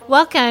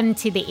Welcome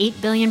to the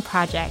 8 Billion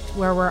Project,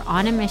 where we're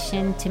on a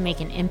mission to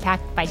make an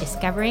impact by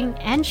discovering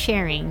and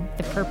sharing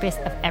the purpose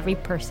of every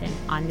person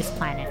on this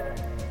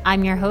planet.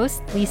 I'm your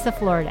host, Lisa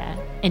Florida.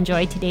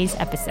 Enjoy today's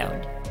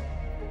episode.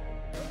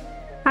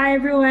 Hi,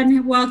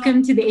 everyone.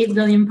 Welcome to the 8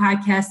 Billion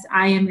Podcast.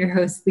 I am your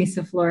host,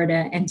 Lisa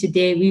Florida, and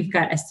today we've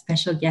got a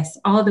special guest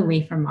all the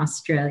way from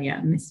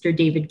Australia, Mr.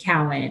 David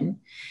Cowan.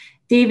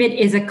 David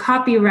is a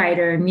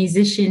copywriter,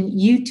 musician,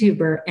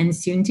 YouTuber, and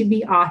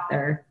soon-to-be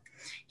author.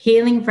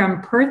 Hailing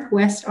from Perth,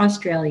 West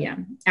Australia,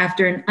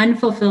 after an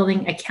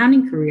unfulfilling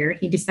accounting career,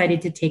 he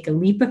decided to take a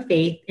leap of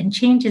faith and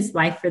change his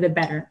life for the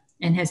better,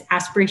 and has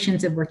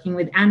aspirations of working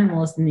with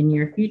animals in the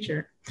near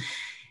future.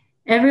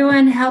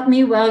 Everyone, help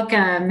me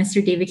welcome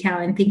Mr. David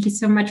Cowan. Thank you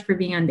so much for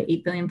being on the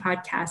 8 Billion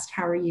Podcast.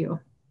 How are you?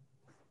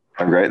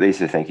 I'm great,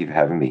 Lisa. Thank you for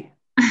having me.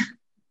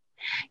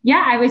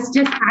 Yeah, I was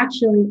just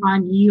actually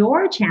on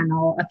your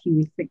channel a few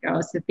weeks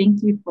ago, so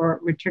thank you for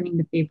returning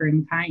the favor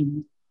in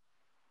kind.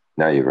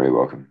 No, you're very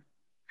welcome.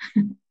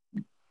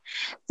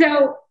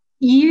 So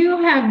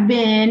you have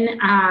been,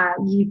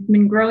 you've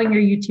been growing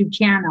your YouTube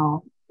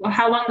channel. Well,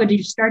 how long ago did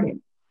you start it?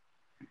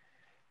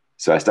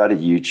 So I started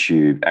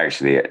YouTube,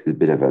 actually, a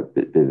bit of a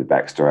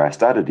backstory. I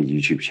started a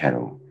YouTube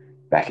channel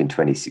back in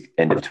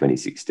end of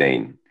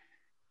 2016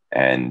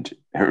 and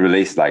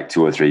released like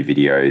 2 or 3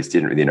 videos.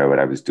 Didn't really know what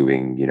I was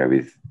doing,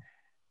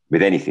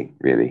 with anything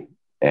really.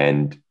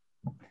 And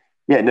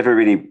yeah, never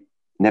really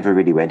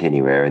went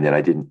anywhere. And then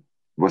it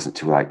wasn't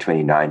till like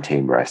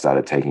 2019 where I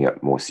started taking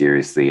it more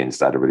seriously and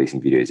started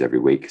releasing videos every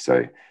week.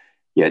 So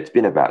yeah, it's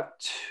been about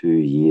 2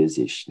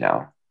 years-ish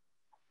now.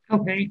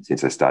 Okay.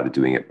 Since I started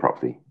doing it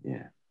properly.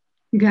 Yeah.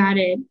 Got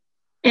it.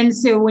 And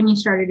so when you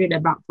started it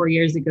about 4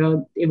 years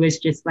ago, it was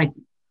just like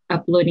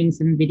uploading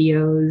some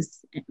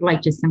videos,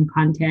 like just some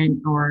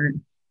content, or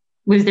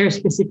was there a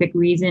specific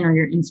reason or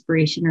your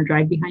inspiration or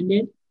drive behind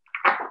it?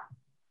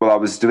 Well, I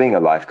was doing a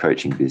life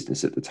coaching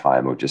business at the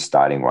time, or just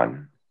starting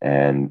one.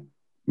 And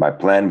my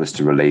plan was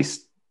to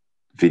release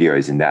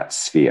videos in that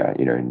sphere,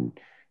 and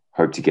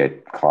hope to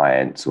get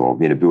clients or,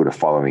 build a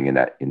following in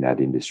that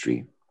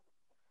industry.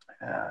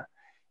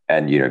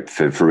 And,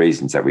 for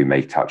reasons that we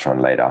may touch on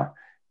later,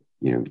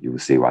 you will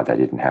see why that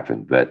didn't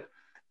happen. But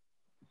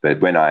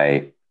when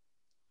I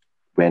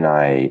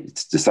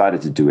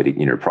decided to do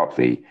it,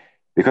 properly,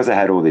 because I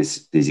had all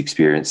these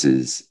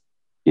experiences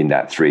in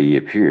that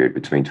 3-year period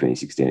between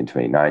 2016 and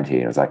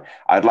 2019, I was like,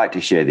 I'd like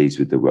to share these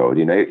with the world,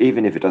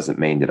 even if it doesn't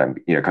mean that I'm,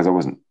 because I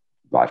wasn't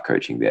life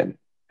coaching then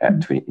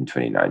in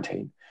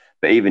 2019,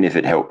 but even if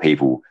it helped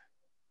people,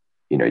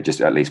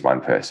 just at least one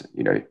person,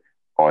 in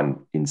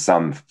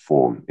some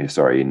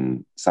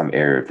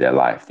area of their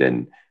life,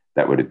 then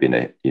that would have been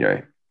a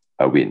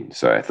win.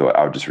 So I thought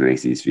I'll just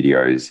release these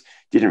videos.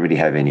 Didn't really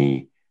have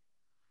any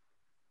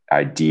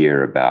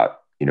idea about,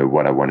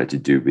 what I wanted to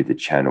do with the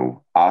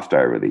channel after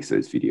I released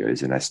those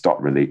videos. And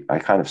I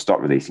kind of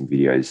stopped releasing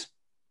videos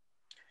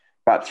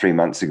about 3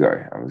 months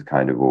ago. I was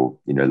kind of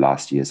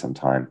last year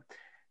sometime,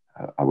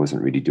 I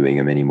wasn't really doing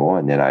them anymore.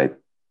 And then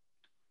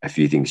a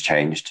few things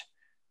changed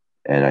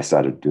and I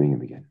started doing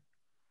them again.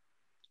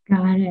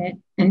 Got it.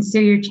 And so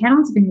your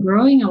channel's been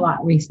growing a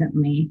lot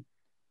recently.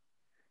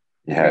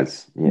 It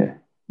has, yeah.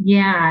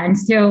 Yeah. And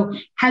so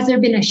has there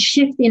been a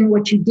shift in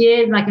what you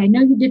did? Like, I know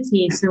you did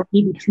say, so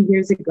maybe 2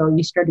 years ago,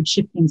 you started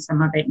shifting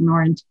some of it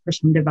more into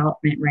personal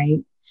development,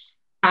 right?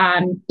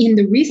 In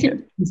the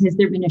recent times, has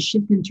there been a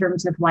shift in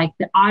terms of like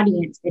the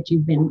audience that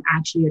you've been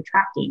actually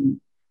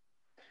attracting?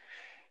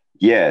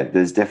 Yeah,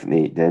 there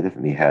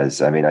definitely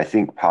has. I mean, I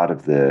think part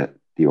of the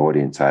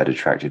audience I had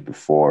attracted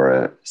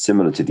before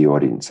similar to the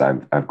audience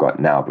I've got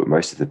now, but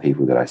most of the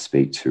people that I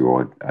speak to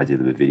or I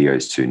deliver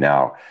videos to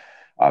now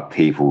are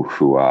people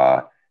who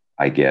are,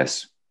 I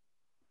guess,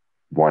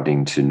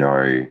 wanting to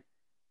know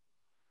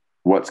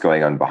what's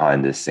going on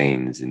behind the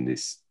scenes in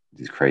this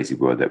crazy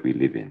world that we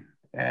live in.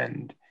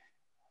 And,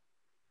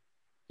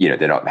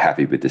 they're not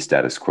happy with the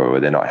status quo, or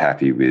they're not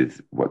happy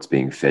with what's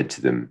being fed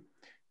to them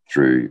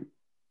through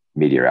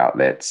media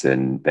outlets.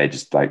 And they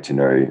just like to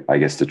know, I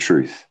guess, the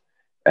truth.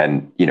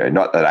 And,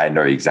 not that I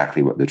know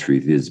exactly what the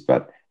truth is,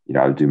 but,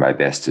 I'll do my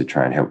best to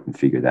try and help them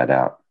figure that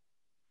out.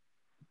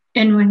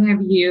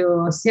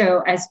 And so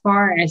as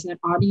far as an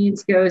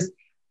audience goes,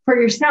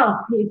 for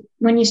yourself,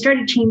 when you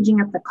started changing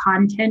up the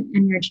content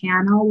in your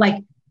channel,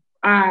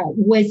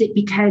 was it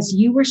because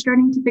you were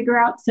starting to figure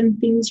out some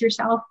things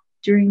yourself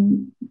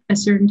during a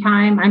certain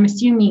time? I'm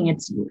assuming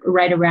it's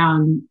right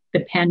around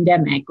the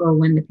pandemic or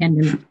when the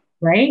pandemic,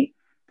 right?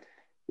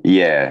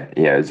 Yeah,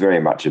 it's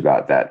very much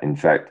about that. In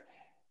fact,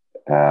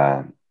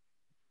 to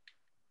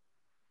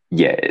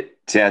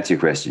answer your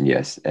question,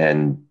 yes.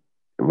 And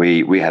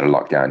we had a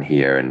lockdown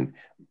here, and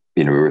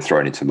we were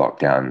thrown into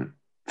lockdown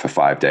for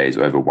 5 days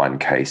over one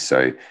case.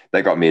 So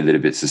that got me a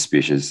little bit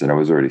suspicious, and I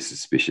was already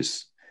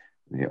suspicious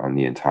on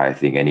the entire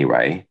thing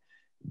anyway.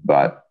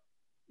 But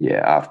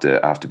yeah,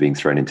 after being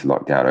thrown into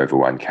lockdown over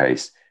one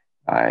case,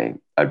 I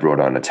brought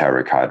on a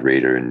tarot card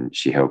reader, and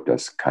she helped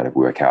us kind of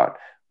work out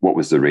what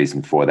was the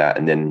reason for that.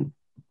 And then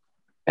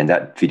and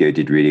that video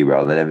did really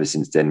well. And ever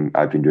since then,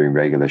 I've been doing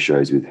regular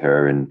shows with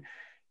her and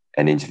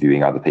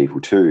interviewing other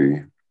people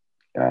too,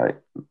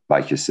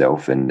 like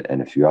yourself and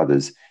a few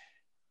others.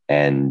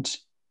 And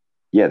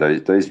yeah,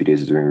 those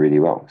videos are doing really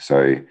well.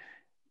 So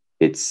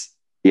I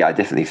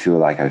definitely feel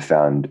like I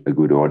found a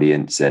good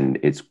audience, and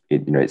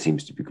it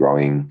seems to be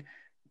growing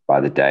by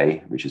the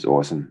day, which is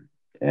awesome.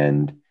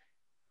 And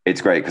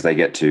it's great because I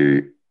get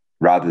to,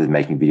 rather than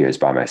making videos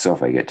by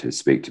myself, I get to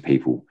speak to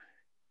people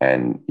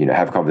and,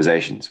 have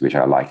conversations, which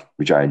I like,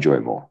 which I enjoy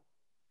more.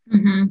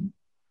 Mm-hmm.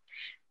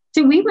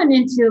 So we went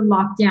into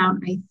lockdown,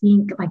 I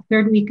think, like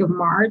third week of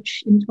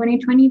March in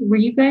 2020.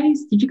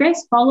 Did you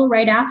guys follow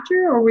right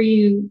after, or were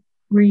you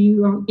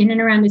in and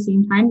around the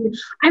same time?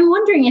 I'm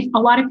wondering if a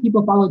lot of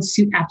people followed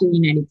suit after the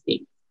United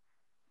States.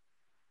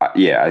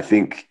 Yeah, I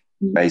think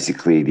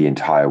basically the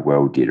entire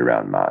world did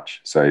around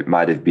March. So it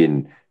might have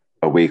been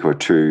a week or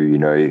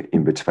two,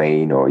 in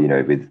between, or,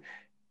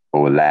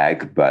 or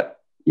lag. But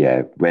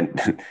yeah, when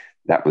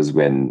the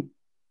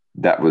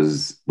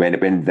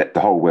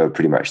whole world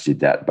pretty much did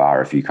that,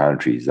 bar a few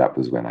countries. That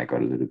was when I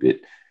got a little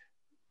bit,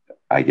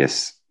 I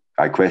guess,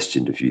 I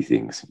questioned a few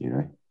things,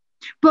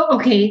 But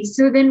okay,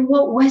 so then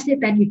what was it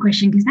that you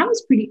questioned? Because that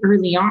was pretty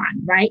early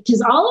on, right?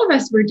 Because all of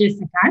us were just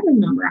like, I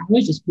remember I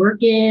was just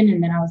working,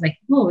 and then I was like,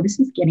 oh, this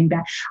is getting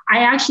bad. I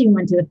actually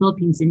went to the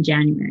Philippines in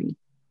January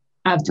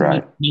of 2020,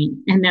 right.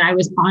 And then I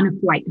was on a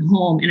flight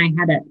home, and I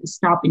had to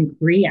stop in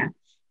Korea.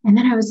 And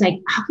then I was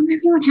like, how come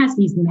everyone has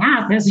these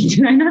masks? I was like,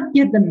 did I not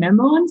get the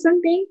memo on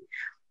something?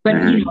 But,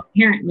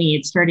 apparently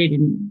it started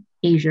in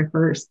Asia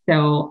first.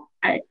 So,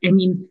 I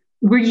mean,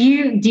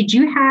 did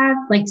you have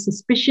like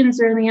suspicions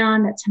early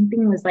on that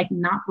something was like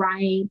not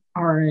right,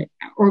 or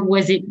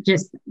was it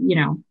just,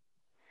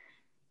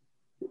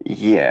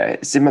 Yeah,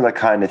 similar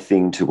kind of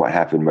thing to what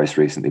happened most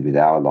recently with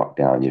our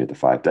lockdown, the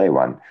 5-day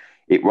one.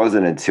 It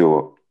wasn't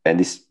until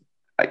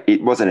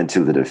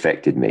that it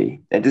affected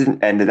me. It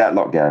didn't, and that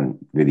lockdown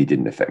really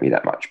didn't affect me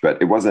that much,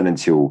 but it wasn't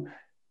until,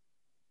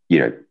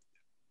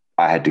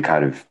 I had to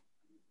kind of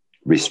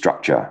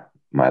restructure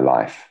my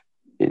life,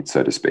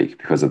 so to speak,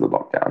 because of the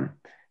lockdown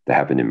that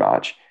happened in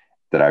March,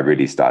 that I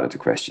really started to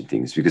question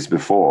things. Because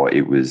before,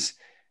 it was,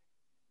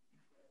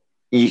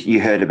 you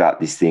heard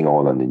about this thing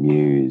all on the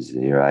news,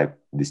 I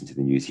listened to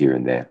the news here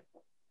and there,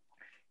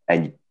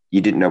 and you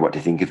didn't know what to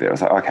think of it. I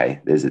was like,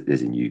 okay, there's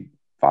a new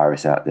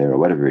virus out there, or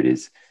whatever it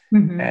is.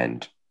 Mm-hmm.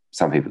 And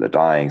some people are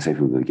dying, some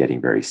people are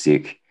getting very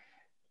sick.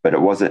 But it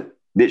wasn't,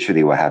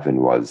 literally what happened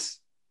was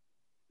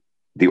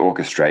the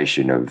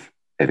orchestration of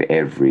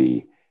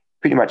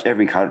pretty much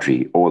every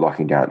country all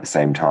locking down at the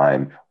same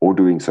time, all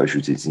doing social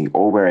distancing,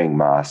 all wearing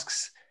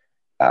masks.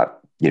 That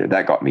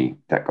got me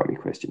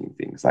questioning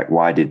things. Like,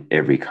 why did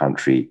every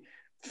country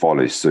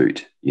follow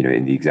suit,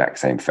 in the exact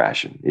same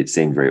fashion? It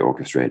seemed very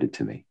orchestrated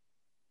to me.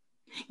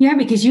 Yeah,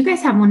 because you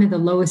guys have one of the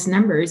lowest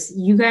numbers.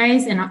 You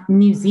guys in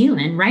New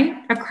Zealand, right?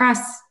 Across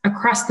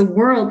the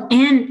world,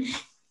 and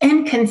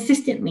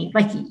consistently,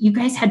 like, you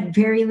guys had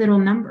very little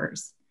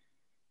numbers.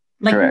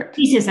 Like, correct.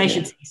 Pieces, I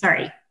should say.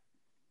 Sorry.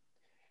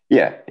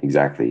 Yeah,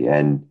 exactly.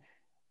 And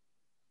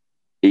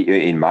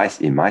in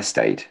my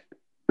state,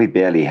 we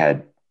barely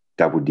had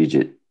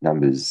double-digit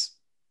numbers,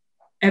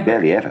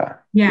 barely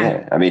ever.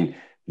 Yeah. I mean,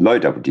 low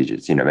double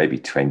digits, maybe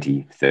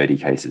 20, 30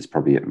 cases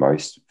probably at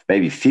most,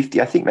 maybe 50.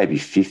 I think maybe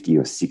 50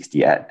 or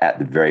 60 at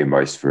the very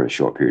most for a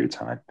short period of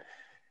time.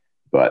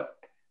 But,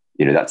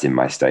 that's in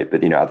my state.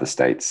 But, other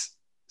states,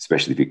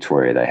 especially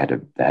Victoria, they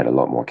had a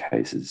lot more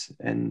cases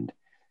and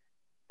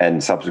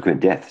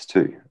subsequent deaths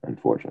too,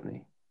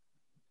 unfortunately.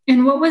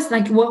 And what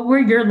were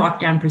your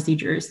lockdown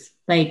procedures?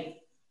 Like,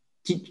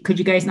 could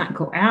you guys not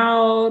go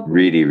out?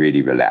 Really,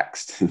 really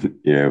relaxed.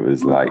 It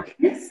was like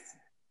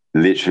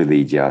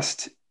literally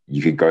just,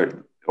 you could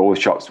go, all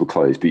shops were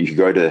closed, but you could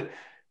go to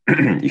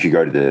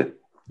the,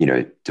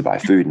 to buy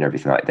food and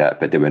everything like that,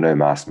 but there were no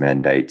mask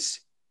mandates.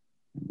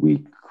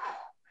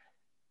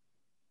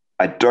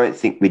 I don't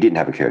think we didn't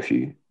have a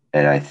curfew.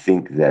 And I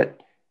think that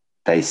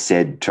they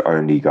said to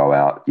only go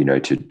out,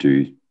 to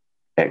do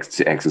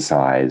to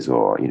exercise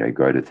or,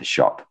 go to the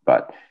shop,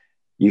 but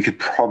you could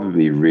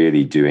probably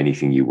really do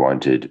anything you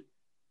wanted,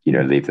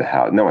 leave the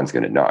house. No one's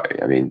going to know.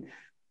 I mean,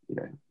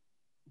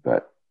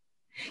 but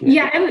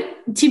yeah.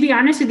 And to be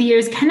honest with you, it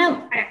was kind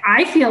of,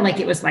 I feel like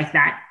it was like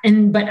that.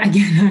 But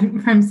again, I'm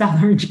from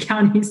South Orange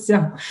County.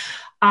 So,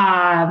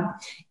 I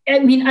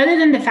mean, other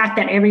than the fact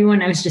that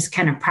I was just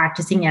kind of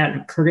practicing out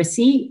of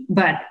courtesy,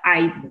 but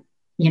I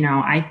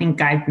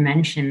think I've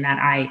mentioned that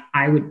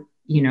I would,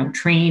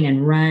 train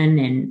and run,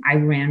 and I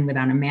ran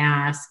without a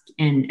mask,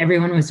 and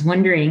everyone was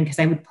wondering, because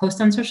I would post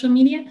on social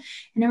media,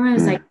 and everyone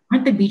was like,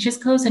 aren't the beaches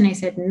closed? And I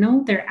said,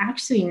 no, they're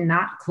actually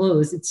not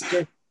closed. It's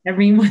just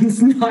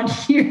everyone's not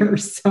here.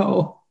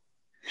 So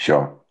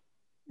sure.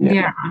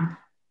 Yeah.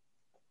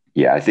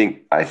 I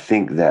think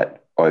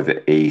that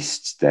over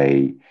East,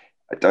 I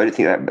don't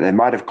think that they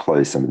might have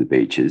closed some of the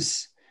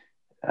beaches,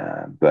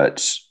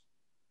 but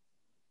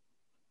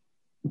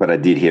I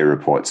did hear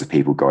reports of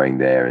people going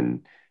there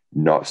and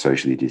not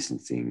socially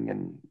distancing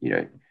and,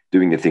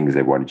 doing the things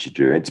they wanted you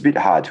to do. It's a bit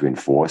hard to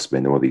enforce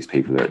when all these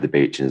people are at the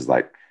beach and there's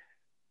like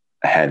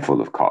a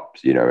handful of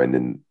cops, you know, and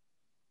then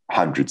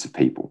hundreds of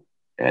people.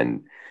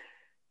 And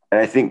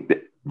I think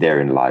that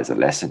therein lies a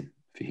lesson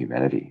for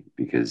humanity,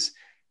 because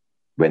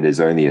when there's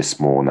only a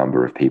small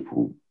number of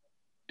people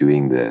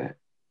doing the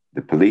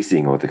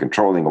policing or the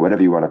controlling or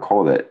whatever you want to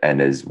call it, and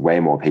there's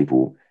way more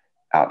people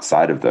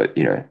outside of the,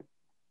 you know,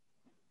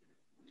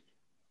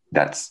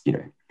 that's, you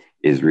know,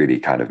 is really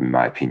kind of, in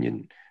my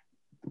opinion,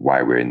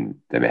 why we're in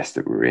the mess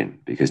that we're in,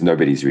 because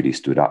nobody's really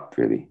stood up,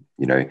 really,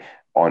 you know,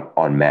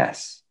 en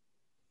masse.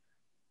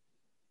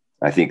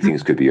 I think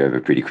things could be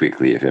over pretty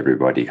quickly if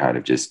everybody kind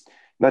of just,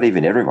 not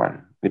even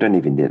everyone, we don't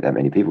even need that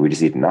many people, we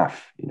just need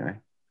enough, you know.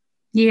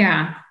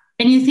 Yeah.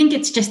 And you think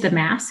it's just the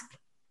mask?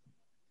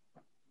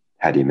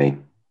 How do you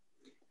mean?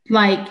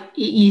 Like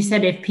you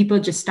said, if people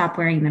just stop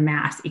wearing the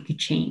mask, it could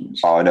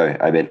change. Oh, no,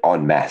 I meant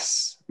en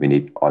masse. We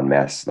need en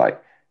masse,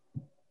 like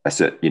a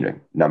certain, you know,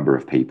 number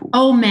of people.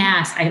 Oh,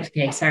 mask.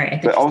 Okay, sorry.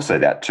 But also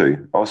that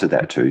too.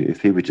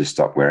 If people just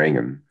stop wearing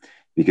them,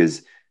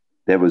 because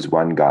there was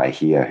one guy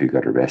here who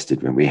got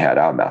arrested when we had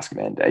our mask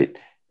mandate,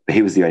 but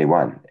he was the only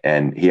one.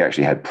 And he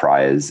actually had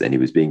priors and he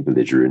was being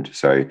belligerent.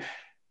 So,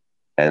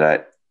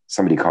 and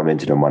somebody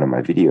commented on one of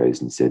my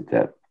videos and said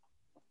that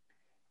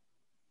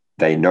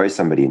they know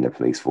somebody in the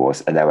police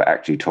force and they were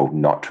actually told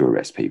not to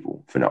arrest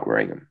people for not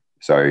wearing them.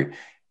 So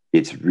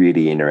it's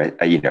really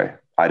interesting. You know,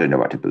 I don't know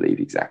what to believe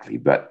exactly,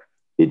 but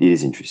it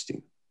is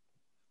interesting.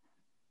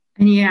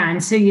 Yeah.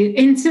 And so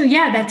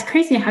yeah, that's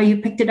crazy how you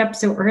picked it up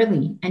so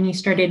early and you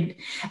started,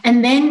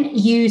 and then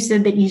you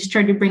said that you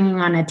started bringing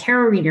on a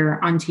tarot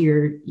reader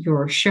onto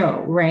your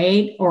show,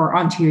 right? Or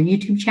onto your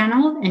YouTube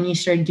channel, and you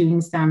started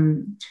doing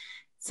some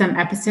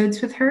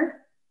episodes with her.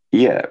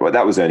 Yeah. Well,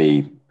 that was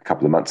only a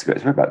couple of months ago.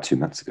 It's about 2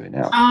 months ago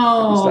now.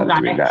 Oh,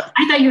 got it. I thought I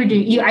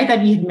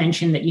thought you had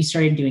mentioned that you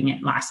started doing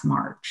it last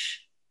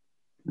March.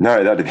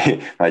 No,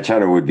 my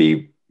channel would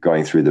be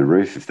going through the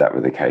roof if that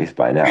were the case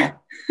by now.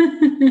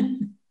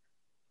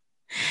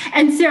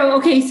 And so,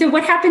 okay, so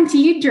what happened to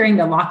you during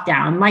the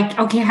lockdown? Like,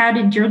 okay, how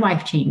did your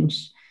life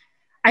change?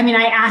 I mean,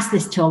 I asked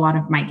this to a lot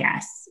of my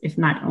guests, if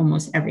not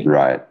almost everyone.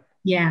 Right.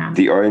 Yeah.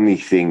 The only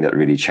thing that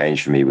really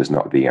changed for me was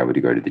not being able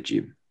to go to the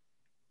gym.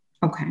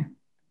 Okay.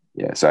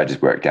 Yeah. So I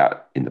just worked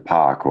out in the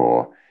park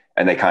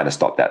and they kind of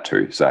stopped that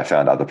too. So I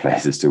found other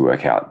places to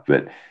work out.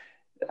 But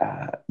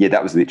yeah,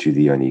 that was literally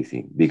the only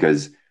thing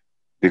because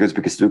we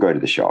could still go to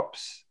the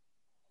shops.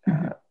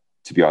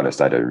 To be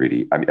honest, I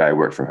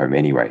work from home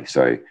anyway,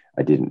 so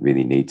I didn't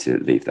really need to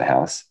leave the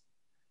house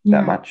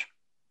that much.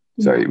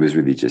 So it was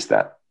really just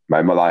that.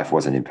 My life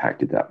wasn't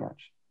impacted that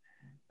much.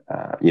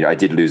 You know, I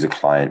did lose a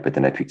client, but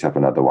then I picked up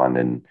another one.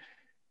 And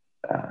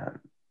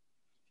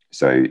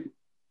so,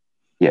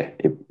 yeah,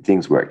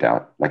 things worked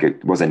out. Like,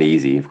 it wasn't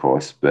easy, of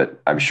course,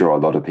 but I'm sure a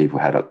lot of people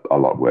had a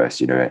lot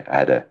worse. You know, I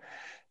had a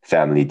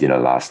family dinner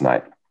last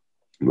night.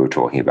 And we were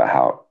talking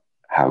about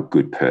how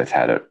good Perth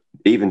had it,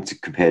 even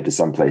compared to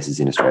some places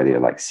in Australia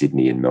like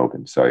Sydney and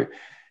Melbourne. So,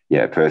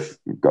 yeah, Perth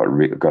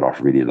got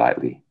off really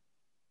lightly.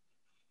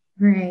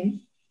 Right.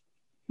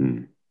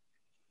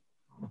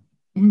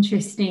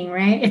 Interesting,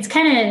 right? It's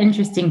kind of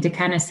interesting to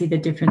kind of see the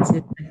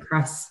differences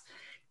across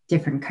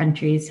different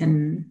countries,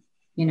 and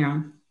you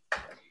know,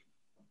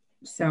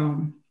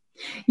 so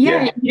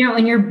yeah. You know,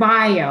 in your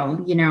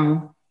bio, you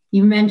know,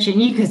 you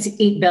mentioned you could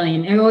 8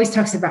 billion. It always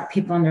talks about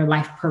people and their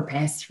life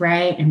purpose,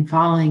 right? And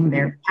following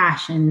their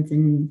passions.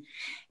 And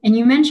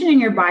you mentioned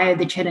in your bio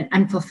that you had an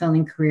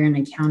unfulfilling career in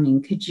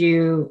accounting.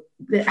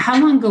 How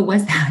long ago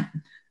was that?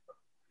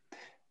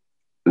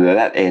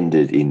 That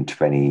ended in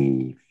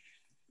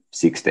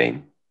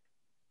 2016.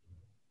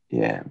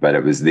 Yeah, but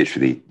it was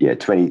literally,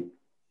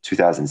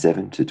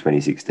 2007 to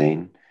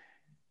 2016.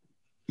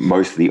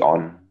 Mostly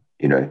on,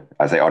 you know,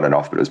 I say on and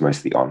off, but it was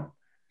mostly on.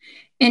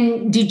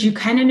 And did you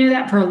kind of know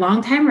that for a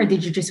long time, or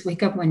did you just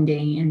wake up one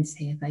day and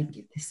say, like,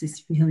 this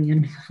is really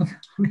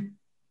unfulfilling?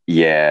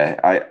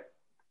 Yeah,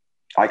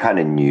 I kind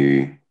of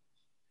knew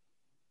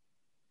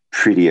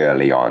pretty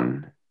early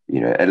on,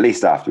 you know, at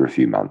least after a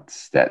few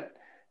months that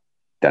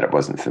it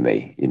wasn't for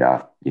me, you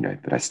know,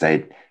 but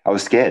I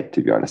was scared,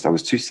 to be honest. I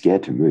was too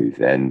scared to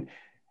move. And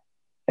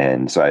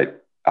so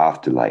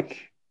after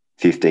like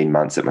 15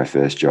 months at my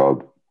first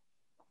job,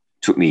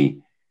 took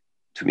me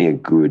a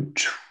good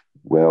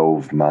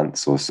 12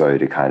 months or so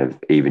to kind of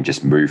even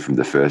just move from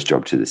the first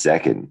job to the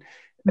second.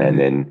 Mm-hmm. And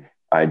then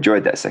I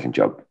enjoyed that second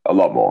job a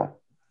lot more.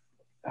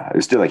 It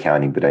was still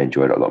accounting, but I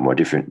enjoyed it a lot more,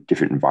 different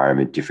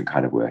environment, different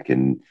kind of work.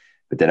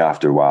 But then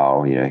after a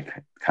while, you know,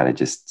 kind of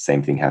just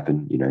same thing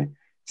happened, you know,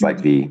 it's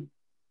like the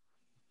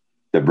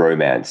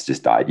romance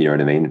just died, you know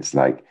what I mean? It's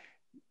like,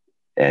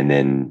 and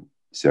then,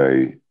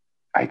 so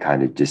I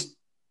kind of just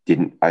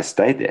I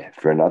stayed there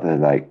for another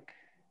like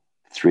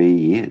 3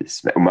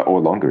 years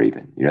or longer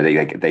even. You know,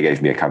 they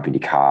gave me a company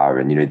car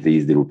and, you know,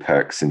 these little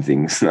perks and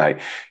things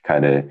like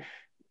kind of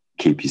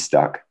keep you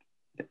stuck.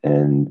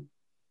 And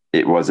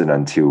it wasn't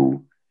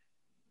until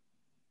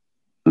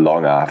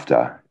long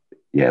after,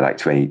 like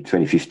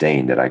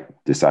 2015 that I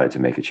decided to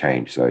make a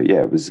change. So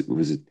yeah, it was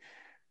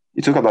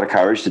it took a lot of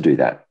courage to do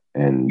that.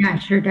 And Yeah,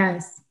 it sure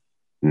does.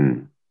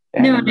 mm,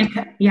 No,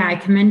 and I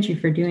commend you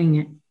for doing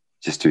it.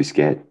 just too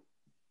scared.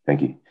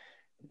 Thank you.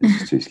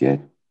 Just too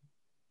scared.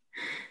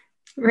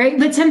 Right.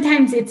 But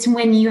sometimes it's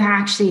when you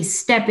actually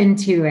step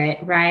into it,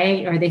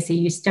 right? Or they say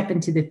you step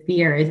into the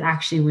fear is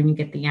actually when you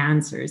get the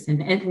answers.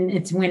 And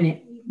it's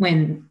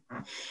when,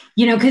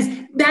 because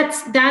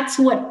that's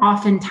what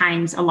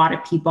oftentimes a lot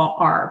of people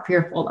are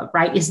fearful of,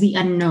 right? Is the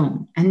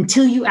unknown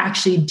until you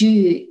actually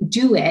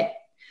do it.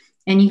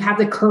 And you have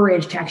the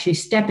courage to actually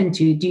step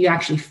into, do you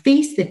actually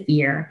face the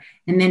fear?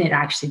 And then it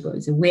actually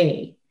goes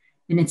away.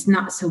 And it's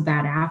not so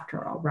bad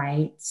after all,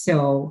 right?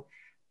 So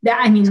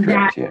that's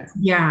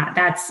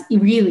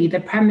really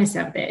the premise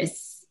of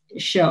this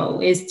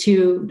show is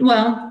to,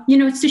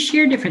 it's to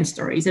share different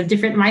stories of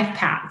different life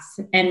paths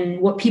and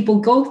what people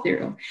go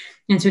through.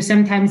 And so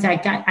sometimes I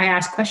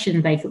ask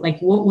questions like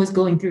what was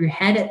going through your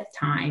head at the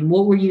time?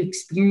 What were you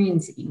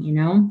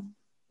experiencing,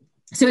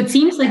 So it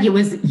seems like it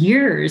was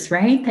years,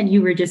 right? That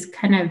you were just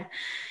kind of,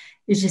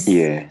 it's just.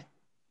 Yeah.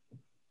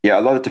 Yeah,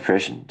 a lot of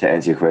depression, to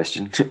answer your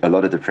question. A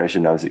lot of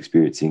depression I was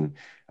experiencing,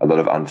 a lot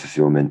of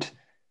unfulfillment,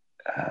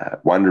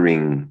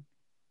 wondering,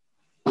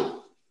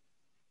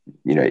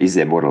 is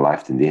there more to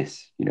life than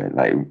this?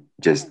 Like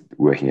just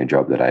working a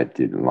job that I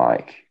didn't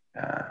like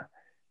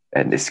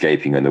and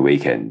escaping on the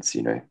weekends,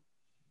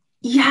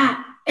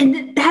 Yeah.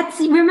 And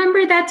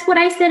remember, that's what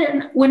I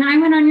said when I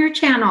went on your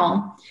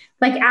channel,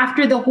 like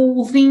after the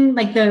whole thing,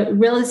 like the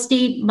real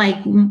estate, like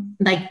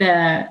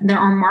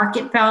our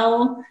market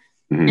fell.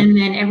 Mm-hmm. And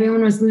then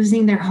everyone was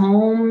losing their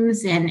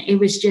homes and it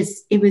was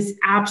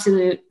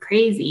absolute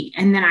crazy.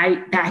 And then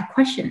that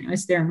question,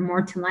 was there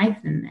more to life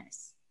than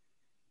this?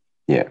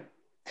 Yeah.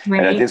 Right?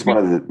 And I think it's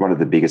one of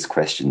the biggest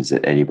questions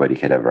that anybody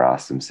could ever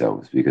ask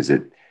themselves, because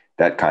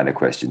that kind of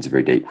question is a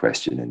very deep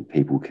question, and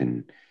people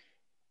can,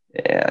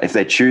 if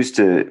they choose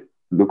to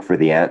look for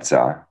the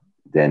answer,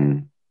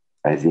 then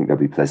I think they'll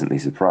be pleasantly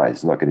surprised.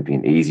 It's not going to be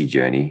an easy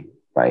journey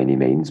by any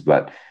means,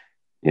 but,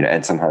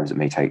 and sometimes it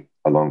may take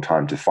a long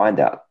time to find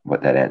out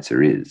what that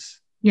answer is.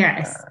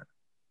 Yes.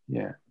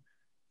 Yeah.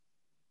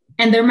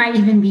 And there might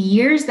even be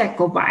years that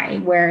go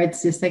by where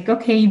it's just like,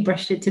 okay, you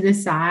brushed it to the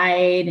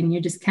side and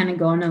you're just kind of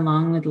going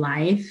along with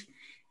life.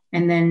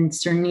 And then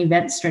certain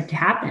events start to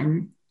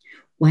happen,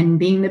 one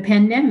being the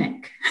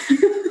pandemic.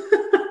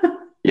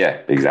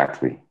 Yeah,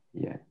 exactly.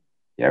 Yeah.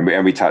 Yeah.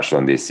 And we touched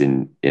on this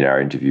in our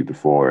interview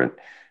before,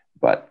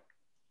 but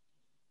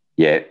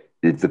yeah,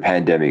 the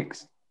pandemic,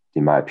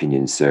 in my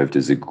opinion, served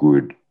as a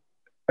good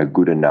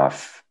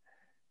enough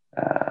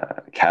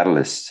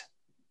catalyst,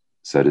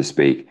 so to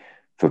speak,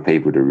 for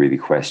people to really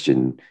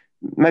question,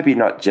 maybe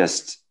not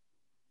just,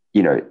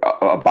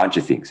 a bunch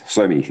of things,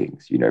 so many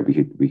things, we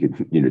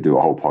could, do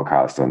a whole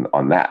podcast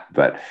on that,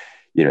 but,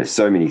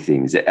 so many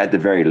things at the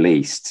very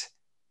least,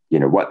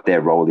 what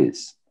their role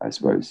is, I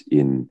suppose,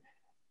 in,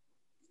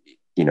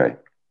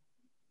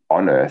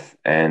 on earth,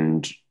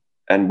 and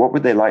what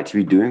would they like to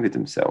be doing with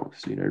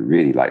themselves,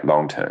 really like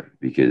long term,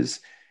 because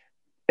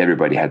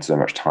everybody had so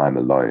much time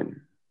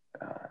alone,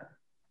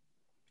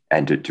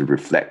 and to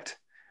reflect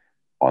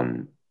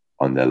on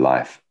their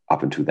life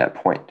up until that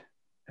point,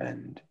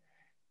 and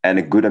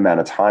a good amount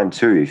of time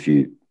too, if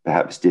you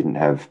perhaps didn't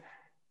have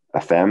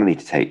a family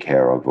to take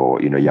care of,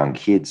 or young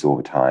kids all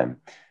the time,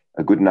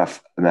 a good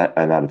enough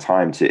amount of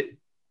time to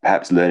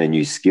perhaps learn a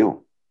new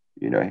skill,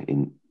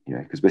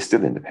 because we're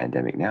still in the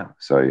pandemic now,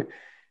 so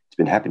it's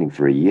been happening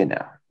for a year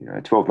now.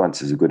 12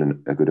 months is a good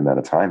amount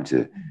of time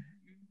to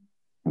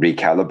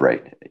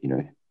recalibrate.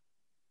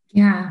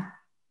 Yeah.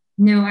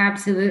 No,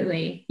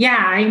 absolutely. Yeah.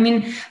 I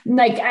mean,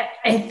 like,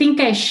 I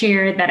think I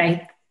shared that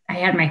I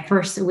had my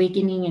first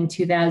awakening in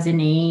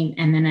 2008.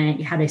 And then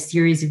I had a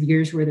series of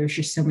years where there's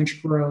just so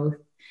much growth.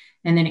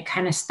 And then it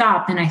kind of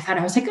stopped. And I thought,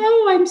 I was like,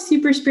 oh, I'm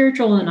super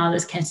spiritual and all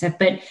this kind of stuff.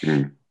 But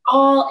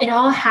it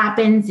all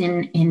happens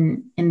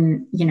in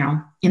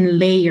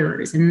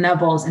layers and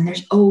levels. And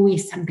there's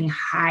always something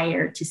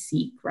higher to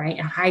seek, right?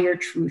 A higher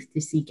truth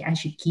to seek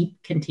as you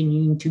keep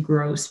continuing to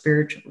grow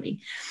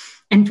spiritually.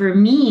 And for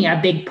me, a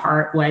big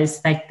part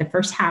was like the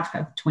first half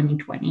of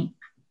 2020,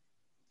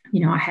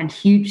 I had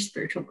huge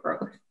spiritual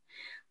growth.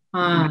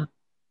 And,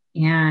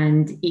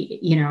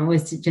 it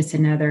was just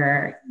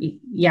another,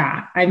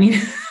 I mean,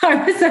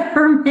 I was a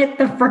hermit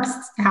the first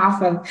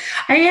half I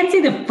can't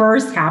say the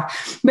first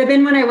half, but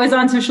then when I was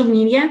on social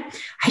media,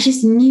 I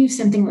just knew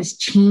something was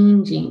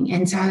changing.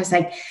 And so I was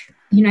like,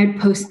 I'd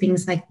post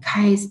things like,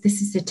 guys,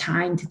 this is the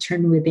time to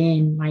turn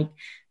within, like,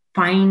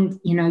 find,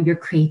 your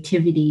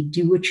creativity,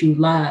 do what you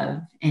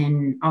love,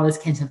 and all this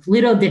kind of stuff.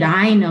 Little did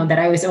I know that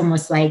I was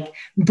almost like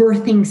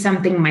birthing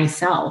something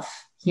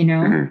myself,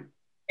 Mm-hmm.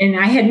 And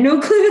I had no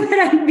clue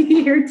that I'd be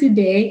here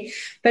today,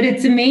 but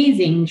it's an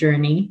amazing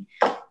journey.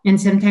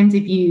 And sometimes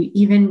if you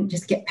even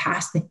just get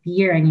past the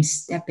fear and you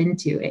step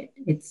into it,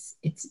 it's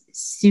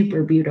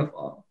super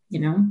beautiful,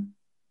 Yeah,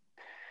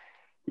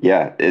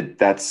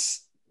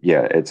 it's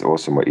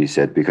awesome what you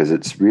said, because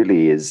it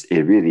really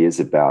is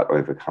about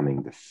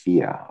overcoming the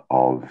fear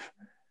of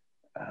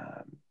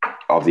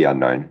the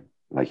unknown,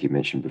 like you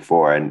mentioned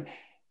before. And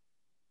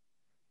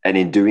And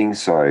in doing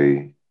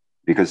so,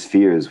 because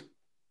fear is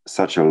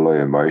such a low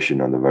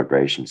emotion on the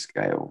vibration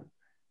scale,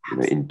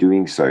 in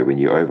doing so, when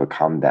you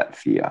overcome that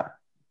fear,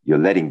 you're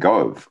letting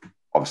go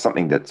of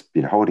something that's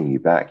been holding you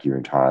back your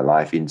entire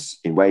life in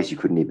ways you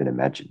couldn't even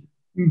imagine.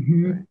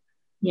 Mm-hmm.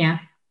 Yeah.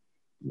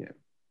 Yeah.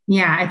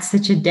 Yeah, it's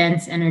such a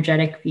dense,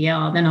 energetic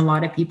field, and a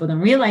lot of people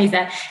don't realize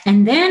that.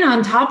 And then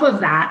on top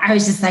of that, I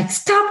was just like,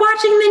 stop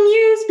watching the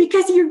news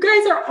because you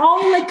guys are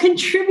all like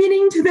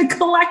contributing to the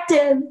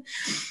collective.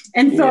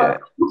 And so,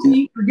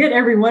 okay, forget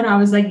everyone. I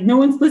was like, no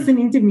one's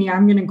listening to me.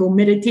 I'm going to go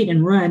meditate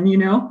and run,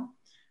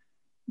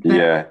 But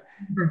yeah.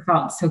 I never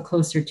felt so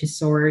closer to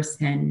source.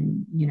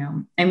 And,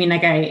 I mean,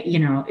 like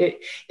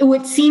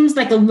it seems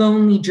like a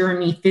lonely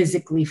journey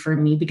physically for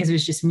me because it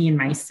was just me and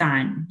my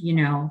son,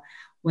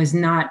 was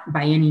not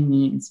by any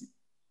means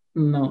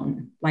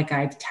alone. Like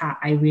I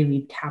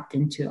really tapped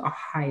into a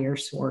higher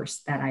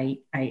source that I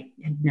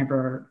had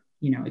never,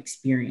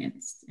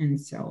 experienced. And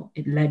so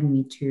it led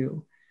me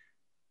to,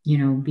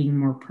 being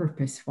more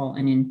purposeful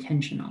and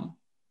intentional.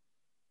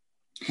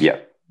 Yeah.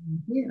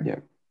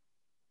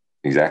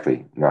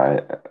 Exactly.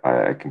 No,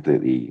 I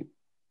completely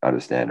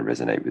understand and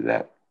resonate with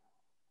that.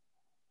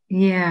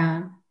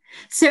 Yeah.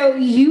 So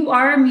you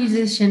are a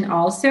musician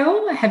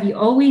also? Have you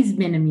always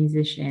been a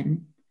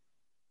musician?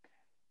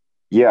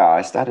 Yeah,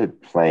 I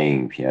started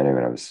playing piano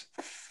when I was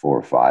 4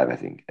 or 5, I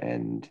think.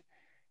 And,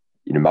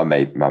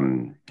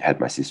 mum had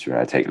my sister and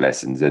I take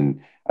lessons.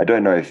 And I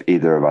don't know if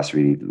either of us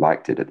really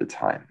liked it at the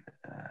time.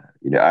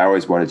 I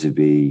always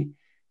imagined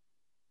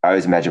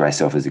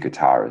myself as a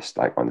guitarist,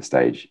 like on the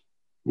stage,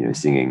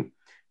 singing.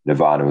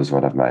 Nirvana was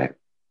one of the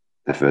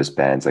first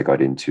bands I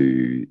got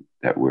into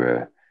that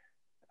were,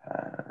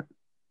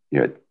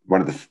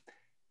 one of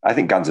I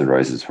think Guns N'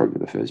 Roses was probably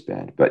the first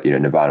band, but,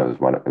 Nirvana was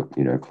one,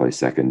 a close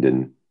second.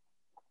 And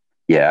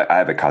yeah, I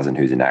have a cousin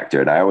who's an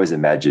actor, and I always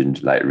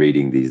imagined like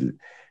reading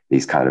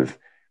these kind of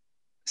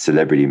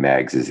celebrity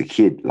mags as a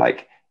kid,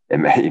 like,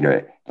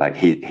 like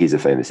he's a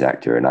famous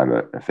actor and I'm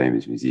a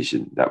famous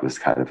musician. That was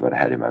kind of what I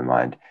had in my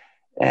mind.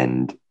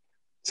 And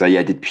so,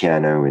 yeah, I did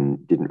piano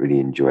and didn't really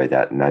enjoy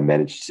that. And I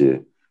managed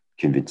to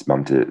convince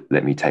mum to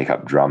let me take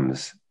up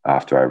drums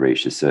after I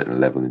reached a certain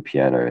level in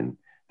piano. And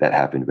that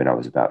happened when I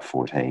was about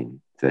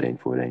 13,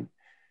 14.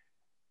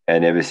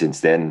 And ever since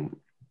then,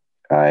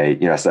 I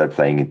started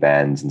playing in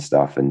bands and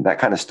stuff. And that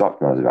kind of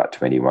stopped when I was about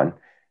 21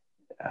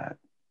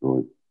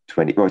 or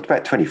 20, well,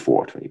 about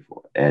 24.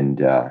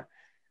 And,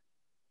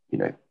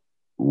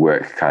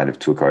 work kind of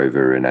took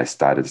over and I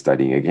started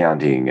studying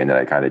accounting, and then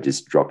I kind of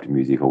just dropped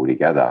music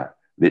altogether,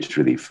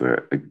 literally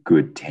for a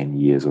good 10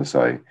 years or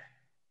so.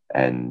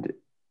 And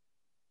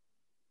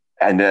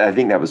I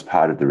think that was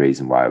part of the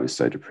reason why I was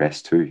so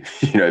depressed too,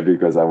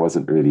 because I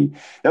wasn't really,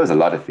 there was a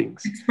lot of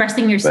things.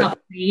 Expressing yourself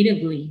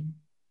creatively.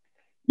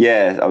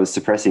 Yeah, I was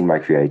suppressing my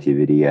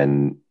creativity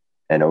and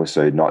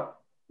also not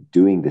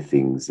doing the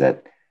things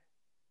that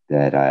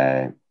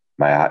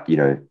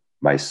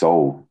my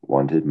soul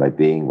wanted, my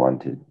being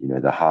wanted,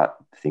 the heart,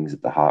 things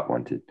that the heart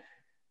wanted.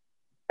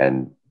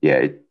 And yeah,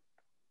 it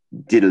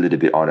did a little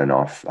bit on and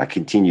off. I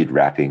continued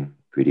rapping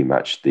pretty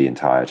much the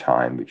entire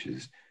time,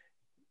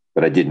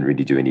 but I didn't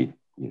really do any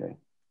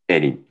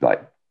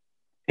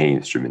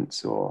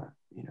instruments or,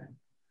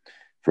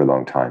 for a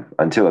long time,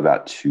 until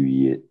about 2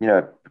 years,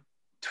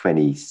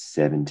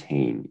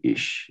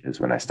 2017-ish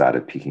is when I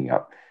started picking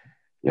up,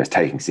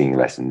 taking singing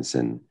lessons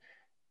and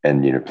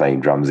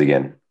playing drums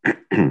again.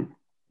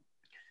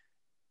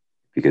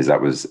 Because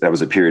that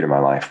was a period of my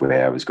life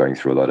where I was going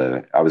through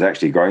I was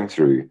actually going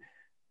through,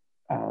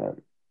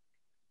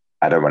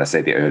 I don't want to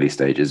say the early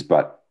stages,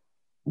 but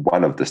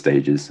one of the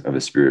stages of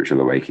a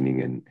spiritual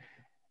awakening.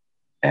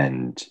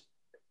 And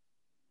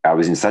I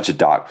was in such a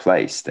dark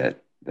place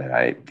that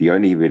the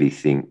only really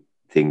thing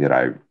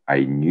that I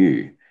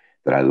knew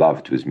that I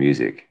loved was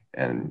music.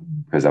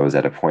 And because I was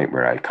at a point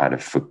where I kind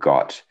of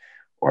forgot,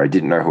 or I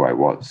didn't know who I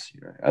was,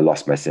 I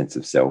lost my sense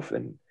of self,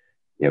 and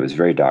it was a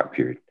very dark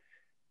period.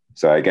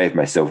 So I gave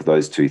myself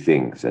those two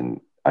things, and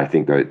I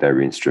think they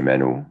were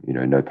instrumental,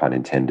 no pun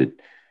intended,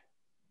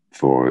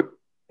 for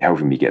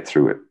helping me get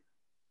through it.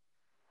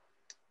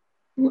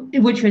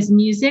 Which was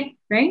music,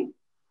 right?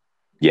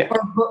 Yeah.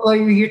 Or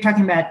you're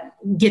talking about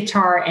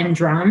guitar and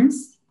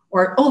drums,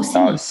 or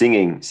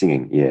singing.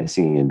 Singing. Yeah,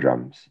 singing and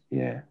drums.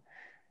 Yeah.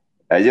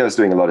 I was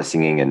doing a lot of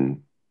singing,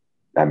 and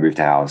I moved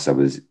house. I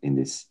was in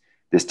this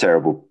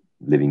terrible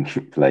living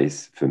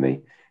place for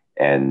me,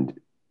 and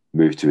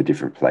moved to a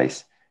different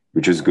place,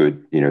 which was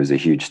good. It was a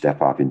huge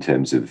step up in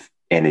terms of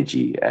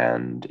energy.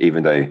 And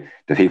even though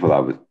the people I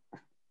was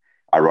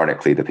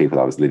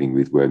living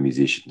with were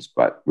musicians,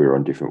 but we were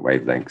on different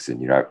wavelengths,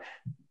 and,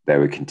 they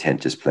were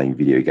content just playing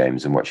video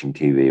games and watching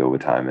TV all the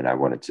time. And I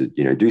wanted to,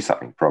 do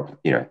something proper,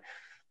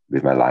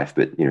 with my life,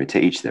 but, to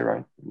each their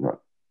own,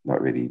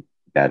 not really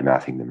bad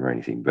mouthing them or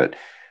anything. But,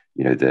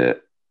 the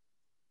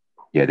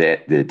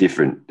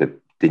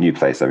new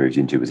place I moved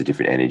into was a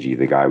different energy.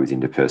 The guy was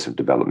into personal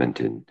development,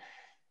 and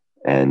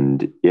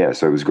And yeah,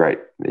 so it was great.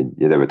 And,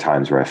 yeah, there were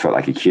times where I felt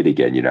like a kid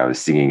again. I was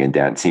singing and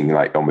dancing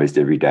like almost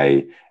every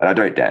day. And I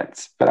don't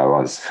dance, but I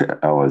was,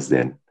 I was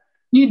then.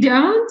 You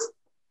don't?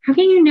 How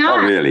can you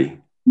Not not? really.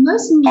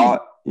 Most Oh,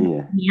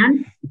 musicians, yeah.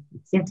 man,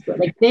 you have to go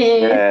like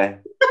this. Yeah.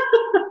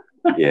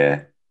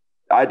 Yeah.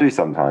 I do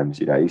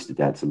sometimes. I used to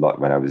dance a lot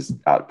when I was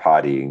out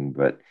partying,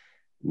 but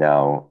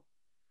now,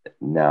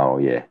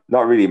 yeah,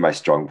 not really my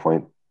strong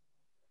point.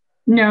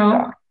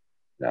 No.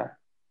 No,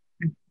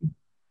 no.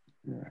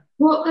 No.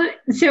 Well,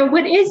 so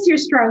what is your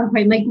strong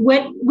point? Like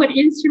what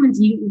instruments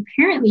you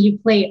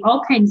play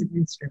all kinds of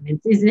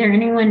instruments. Is there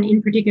anyone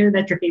in particular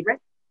that's your favorite?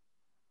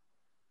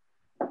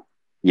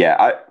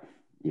 Yeah,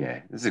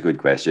 this is a good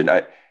question.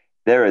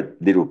 There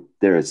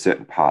are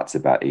certain parts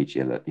about each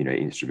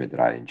instrument that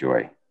I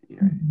enjoy.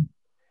 Mhm.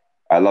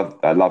 I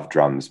love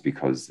drums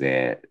because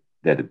they're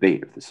the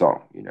beat of the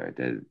song.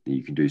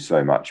 You can do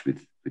so much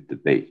with the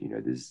beat.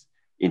 There's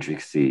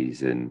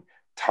intricacies and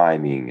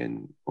timing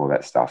and all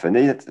that stuff. And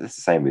that's the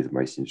same with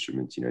most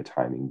instruments.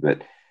 Timing.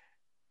 But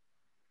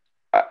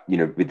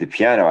with the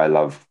piano, I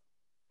love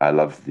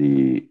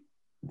the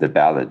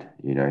ballad.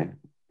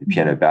 The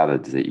piano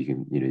ballads that you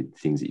can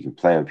things that you can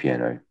play on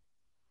piano.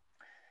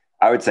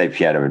 I would say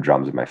piano and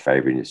drums are my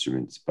favorite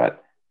instruments,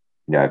 but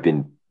I've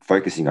been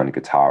focusing on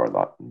guitar a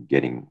lot and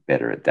getting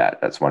better at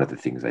that. That's one of the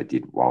things I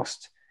did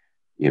whilst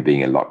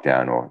being in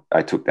lockdown, or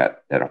I took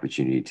that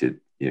opportunity to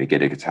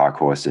get a guitar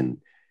course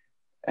and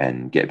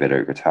get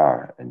better at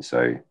guitar.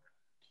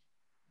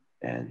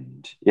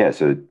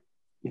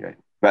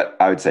 But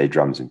I would say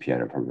drums and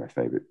piano are probably my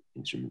favorite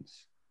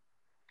instruments.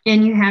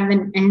 And you have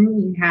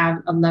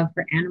a love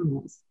for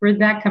animals. Where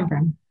did that come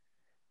from?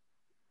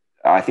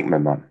 I think my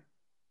mum,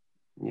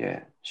 yeah,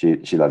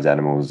 she loves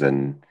animals,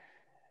 and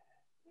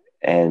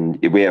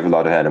we have a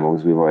lot of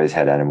animals. We've always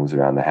had animals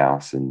around the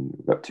house, and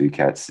we've got two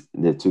cats.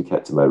 And there are two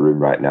cats in my room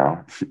right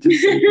now.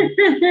 Just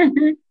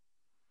sleeping.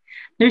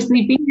 They're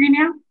sleeping right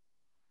now?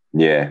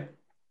 Yeah.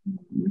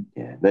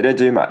 Yeah. They don't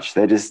do much.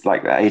 They're just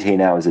like 18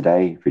 hours a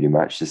day, pretty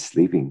much, just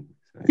sleeping.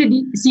 So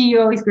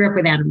you always grew up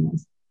with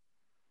animals?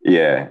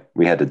 Yeah.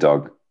 We had a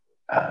dog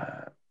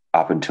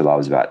up until I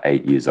was about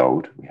 8 years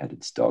old. We had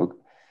this dog.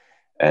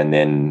 And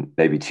then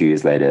maybe 2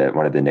 years later,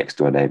 one of the next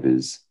door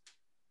neighbors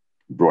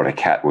brought a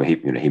cat. Well,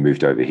 he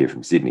moved over here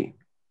from Sydney,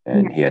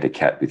 and he had a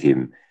cat with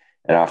him.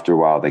 And after a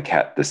while, the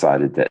cat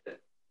decided that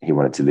he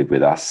wanted to live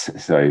with us.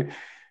 So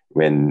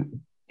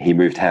when he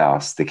moved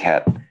house, the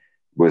cat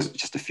was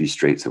just a few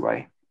streets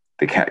away.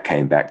 The cat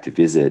came back to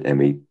visit, and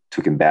we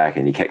took him back,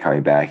 and he kept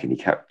coming back, and he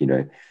kept,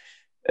 and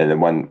then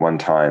one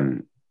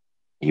time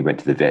he went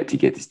to the vet to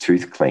get his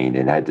tooth cleaned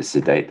and had to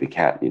sedate the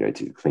cat,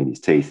 to clean his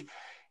teeth.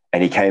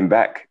 And he came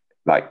back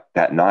like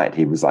that night.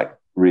 He was like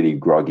really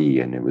groggy,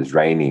 and it was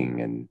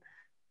raining,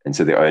 and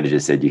so the owner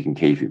just said, "You can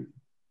keep him."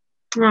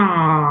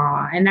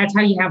 Aw, and that's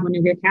how you have one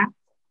of your cats?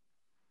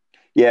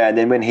 Yeah, and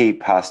then when he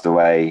passed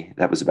away,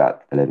 that was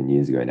about 11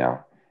 years ago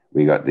now,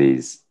 we got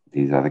these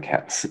other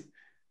cats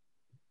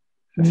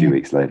a few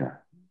weeks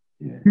later.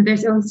 Yeah.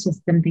 There's always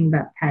just something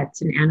about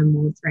pets and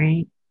animals,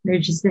 right?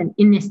 There's just an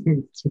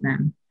innocence to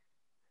them.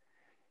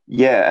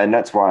 Yeah, and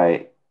that's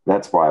why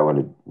I want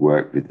to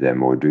work with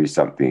them or do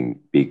something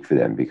big for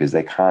them, because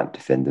they can't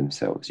defend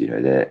themselves.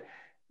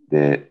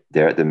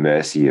 They're at the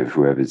mercy of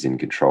whoever's in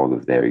control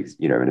of their,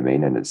 you know what I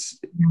mean? And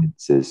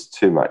there's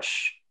too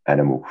much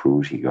animal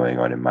cruelty going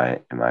on in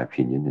my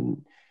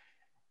opinion,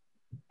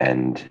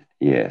 and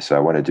yeah, so I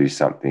want to do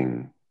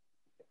something.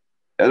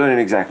 I don't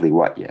know exactly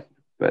what yet,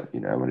 but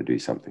I want to do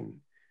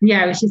something.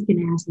 Yeah, I was just going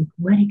to ask, like,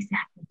 what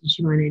exactly did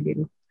you want to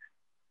do?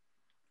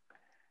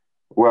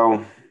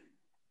 Well,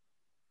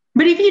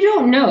 but if you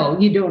don't know,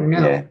 you don't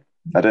know. Yeah,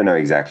 I don't know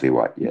exactly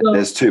what yet. Well,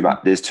 there's too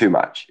much. There's too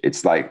much.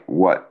 It's like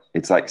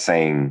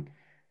saying,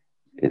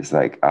 it's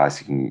like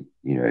asking,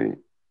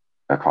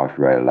 a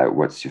copywriter, like,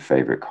 what's your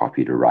favorite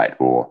copy to write,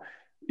 or,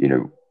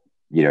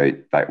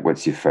 like,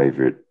 what's your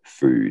favorite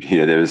food?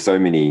 There are so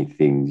many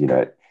things,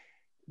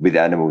 with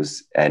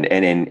animals, and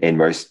in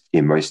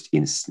most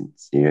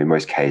instances, in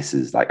most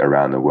cases, like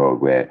around the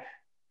world where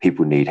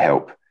people need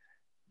help,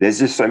 there's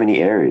just so many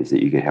areas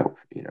that you can help,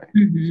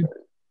 Mm-hmm. So,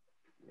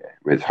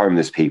 with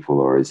homeless people,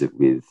 or is it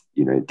with,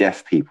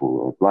 deaf people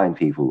or blind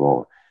people,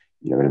 or,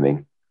 you know what I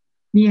mean?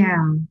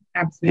 Yeah,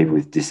 absolutely. People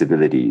with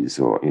disabilities,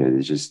 or,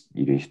 there's just,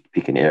 you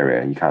pick an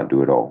area, you can't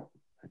do it all.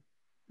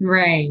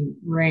 Right.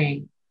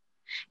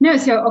 No,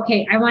 so,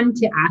 okay, I wanted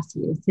to ask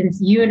you,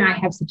 since you and I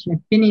have such an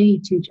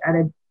affinity to each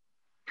other,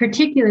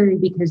 particularly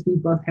because we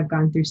both have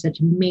gone through such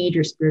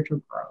major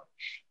spiritual growth.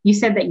 You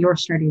said that you're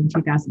starting in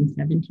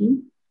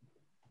 2017.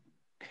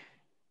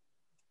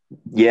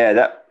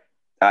 Yeah,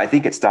 I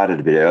think it started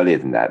a bit earlier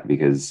than that,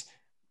 because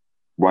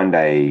one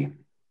day,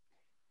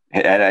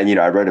 and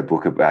I wrote a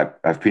book about,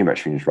 I've pretty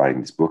much finished writing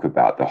this book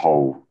about the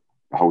whole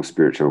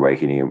spiritual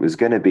awakening. It was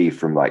going to be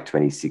from like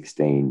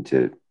 2016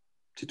 to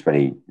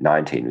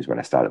 2019 was when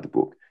I started the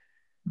book.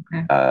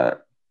 Okay.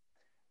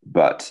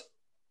 But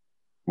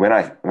when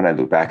I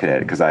look back at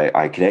it, because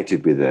I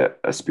connected with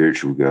a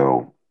spiritual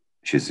girl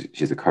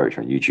she's a coach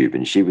on YouTube,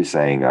 and she was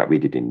saying, we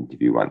did an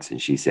interview once,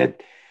 and she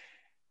said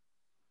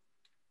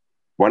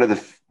one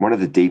of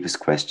the deepest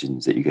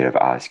questions that you could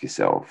ever ask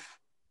yourself,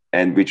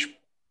 and which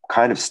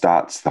kind of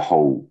starts the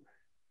whole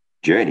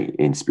journey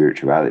in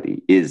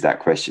spirituality, is that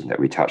question that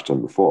we touched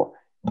on before.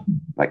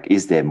 Like,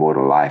 is there more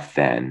to life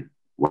than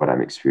what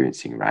I'm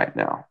experiencing right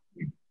now?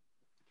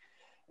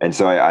 And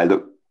so I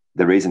look,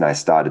 the reason I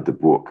started the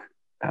book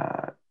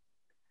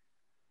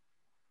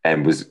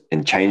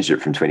and changed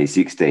it from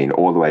 2016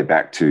 all the way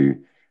back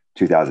to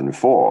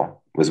 2004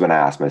 was when I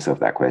asked myself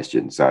that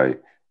question. So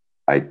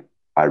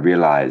I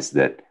realized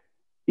that,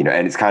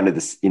 and it's kind of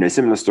this,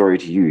 similar story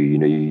to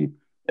you,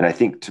 and I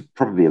think to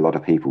probably a lot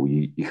of people,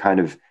 you kind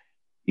of,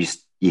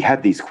 you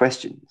have these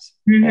questions,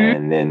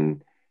 and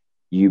then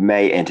you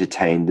may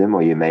entertain them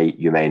or you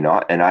may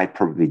not. And I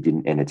probably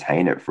didn't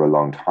entertain it for a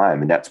long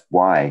time. And that's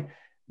why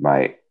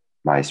my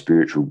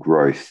spiritual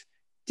growth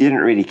didn't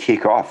really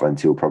kick off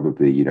until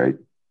probably,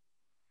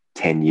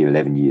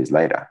 11 years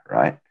later.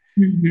 Right.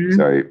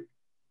 So,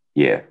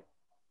 yeah.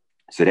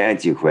 So to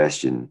answer your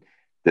question,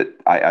 that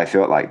I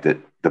felt like that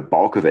the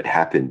bulk of it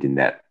happened in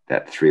that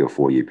 3 or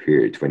 4 year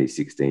period,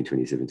 2016,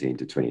 2017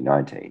 to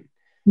 2019.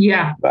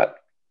 Yeah. But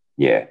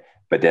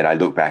then I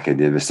look back and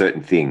there were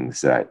certain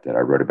things that I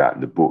wrote about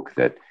in the book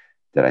that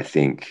I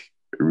think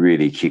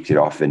really kicked it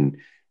off. And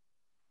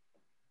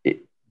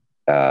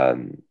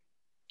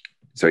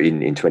so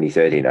in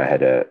 2013, I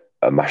had a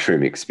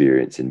mushroom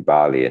experience in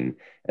Bali, and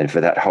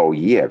for that whole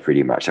year,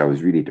 pretty much, I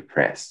was really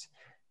depressed.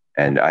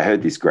 And I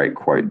heard this great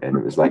quote, and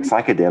it was like,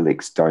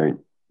 psychedelics don't.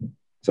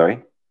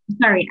 Sorry,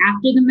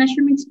 after the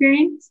mushroom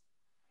experience?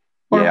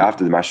 Yeah,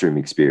 after the mushroom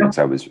experience,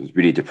 I was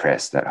really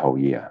depressed that whole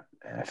year.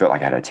 I felt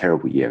like I had a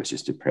terrible year. I was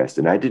just depressed,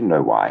 and I didn't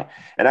know why.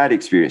 And I'd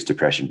experienced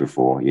depression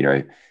before,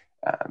 the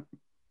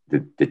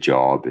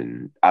job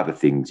and other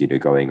things,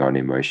 going on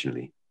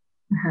emotionally.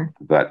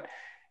 But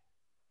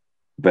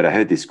I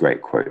heard this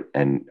great quote,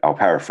 and I'll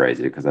paraphrase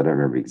it because I don't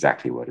remember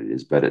exactly what it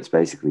is, but it's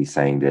basically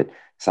saying that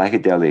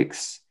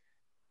psychedelics,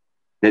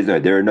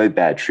 there are no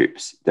bad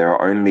trips. There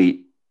are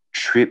only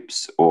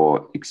trips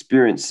or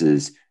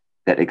experiences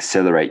that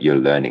accelerate your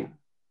learning.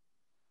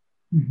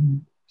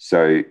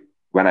 So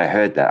when I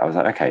heard that, I was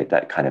like, okay,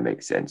 that kind of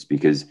makes sense,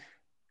 because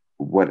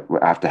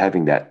after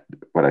having that,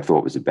 what I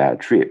thought was a bad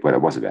trip, well,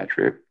 it was a bad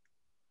trip,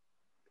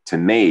 to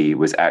me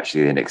was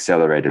actually an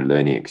accelerated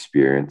learning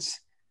experience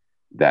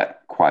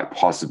that quite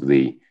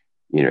possibly,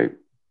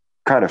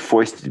 kind of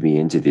foisted me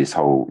into this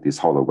whole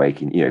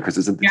awakening, because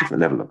there's a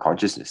different level of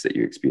consciousness that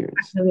you experience.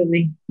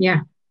 Absolutely.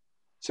 Yeah.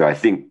 So I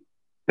think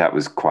that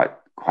was quite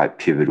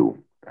pivotal,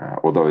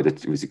 although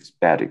it was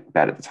bad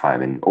at the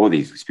time, and all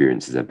these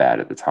experiences are bad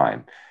at the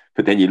time.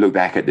 But then you look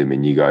back at them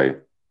and you go,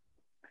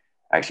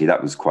 actually,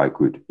 that was quite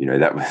good.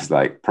 That was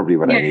like probably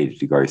what I needed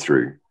to go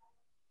through.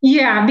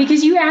 Yeah,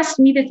 because you asked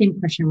me the same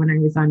question when I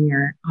was on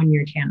your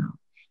channel.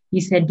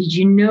 You said, "Did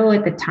you know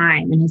at the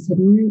time?" And I said,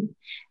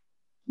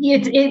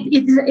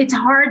 "It's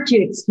hard to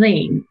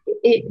explain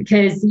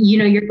because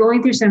you're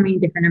going through so many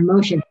different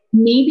emotions.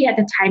 Maybe at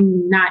the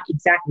time, not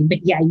exactly,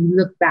 but yeah, you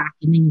look back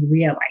and then you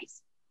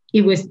realize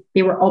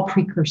they were all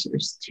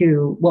precursors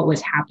to what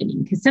was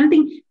happening, because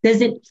something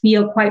doesn't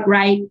feel quite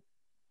right,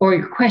 or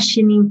you're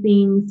questioning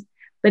things,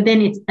 but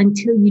then it's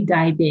until you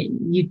dive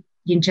in, you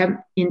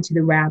jump into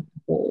the rabbit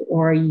hole,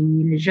 or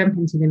you jump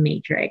into the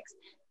matrix,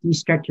 you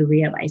start to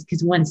realize,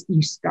 because once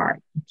you start,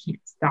 you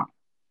can't stop.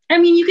 I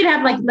mean, you could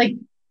have like,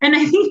 and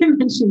I think you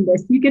mentioned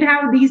this, you could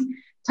have these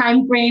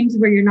time frames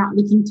where you're not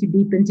looking too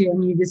deep into it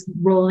and you're just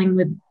rolling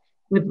with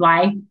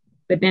life,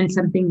 but then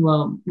something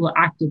will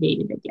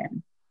activate it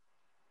again.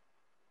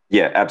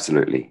 Yeah,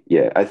 absolutely.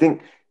 Yeah.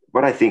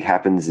 What I think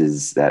happens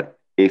is that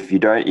if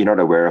you're not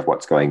aware of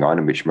what's going on,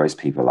 and which most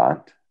people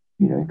aren't,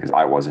 because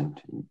I wasn't,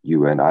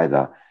 you weren't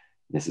either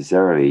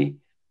necessarily,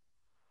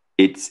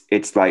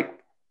 it's like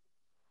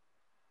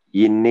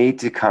you need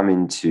to come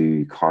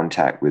into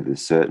contact with a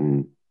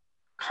certain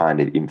kind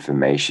of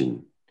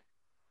information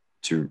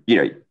to,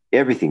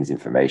 everything's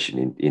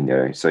information in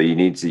there. So you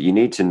need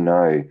to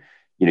know,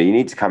 you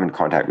need to come in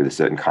contact with a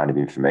certain kind of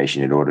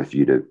information in order for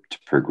you to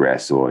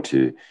progress, or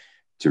to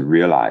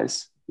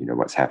realize,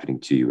 what's happening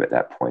to you at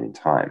that point in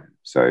time.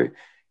 So,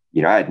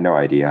 I had no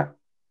idea,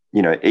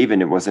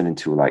 even it wasn't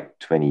until like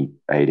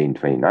 2018,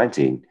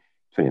 2019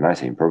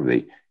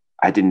 probably,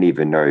 I didn't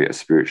even know a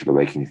spiritual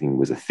awakening thing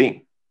was a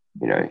thing,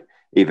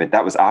 even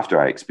that was after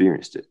I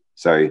experienced it.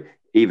 So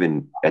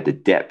even at the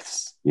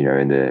depths,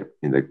 in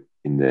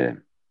the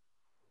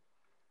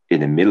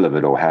middle of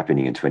it all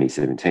happening in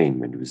 2017,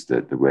 when it was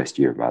the worst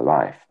year of my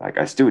life, like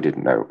I still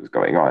didn't know what was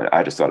going on.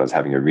 I just thought I was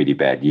having a really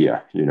bad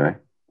year,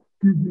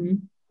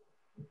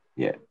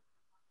 Yeah.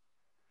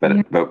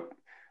 But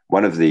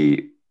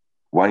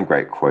one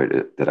great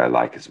quote that I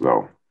like as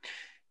well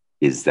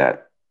is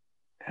that,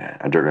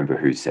 I don't remember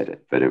who said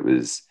it, but it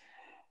was,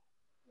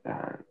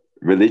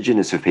 religion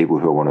is for people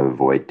who want to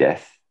avoid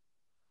death.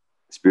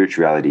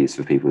 Spirituality is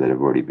for people that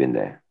have already been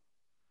there.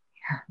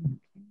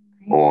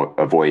 Or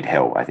avoid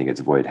hell. I think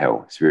it's avoid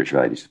hell.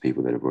 Spirituality is for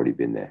people that have already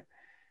been there.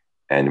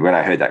 And when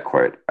I heard that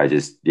quote, it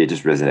just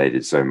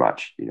resonated so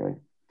much,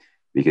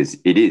 because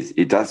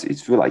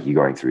it's feel like you're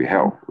going through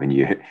hell when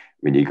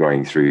you're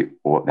going through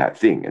all that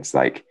thing. It's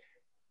like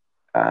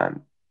a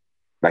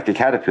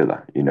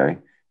caterpillar,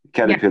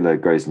 caterpillar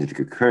goes into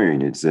the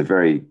cocoon. It's a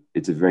very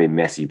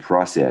messy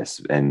process,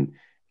 and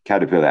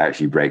caterpillar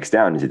actually breaks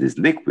down into this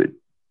liquid,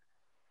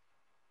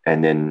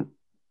 and then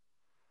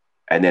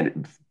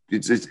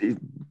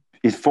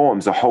it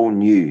forms a whole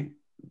new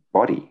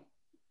body.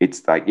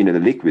 It's like, the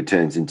liquid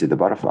turns into the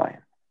butterfly.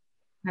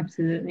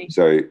 Absolutely.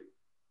 So,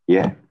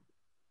 yeah.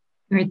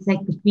 Or it's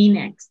like the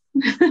phoenix.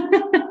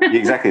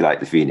 Exactly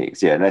like the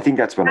phoenix. Yeah. And I think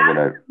that's what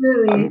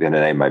I'm going to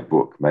name my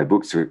book. My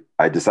books,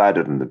 I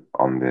decided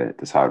on the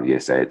title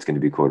yesterday. It's going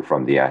to be called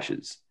From the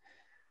Ashes.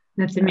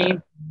 That's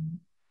amazing.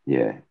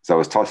 Yeah. So I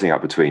was tossing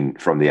up between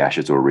From the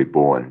Ashes or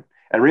Reborn.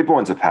 And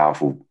Reborn's a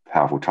powerful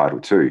title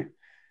too.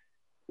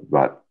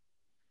 But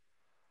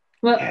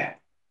well,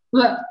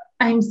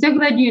 I'm so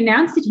glad you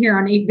announced it here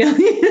on 8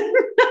 Billion.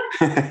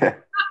 Yeah,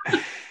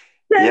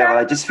 well,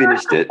 I just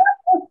finished it.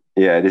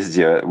 Yeah, this is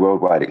your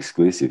worldwide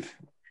exclusive.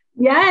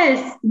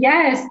 Yes.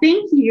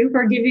 Thank you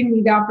for giving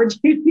me the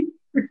opportunity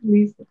to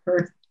release it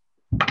first.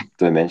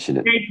 Don't mention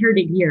it. I heard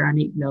it here on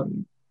 8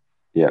 Billion.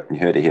 Yeah, you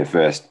heard it here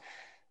first.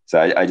 So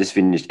I just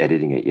finished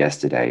editing it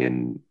yesterday,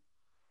 and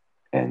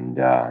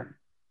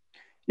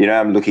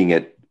I'm looking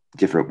at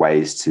different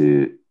ways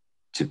to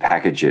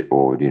package it,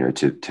 or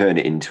to turn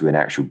it into an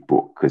actual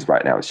book, because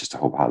right now it's just a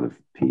whole pile of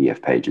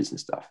PDF pages and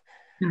stuff.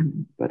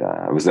 Mm-hmm. But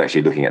I was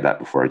actually looking at that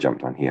before I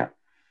jumped on here.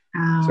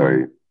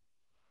 Oh.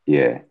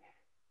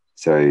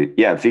 So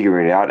I'm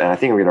figuring it out, and I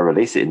think I'm going to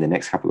release it in the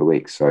next couple of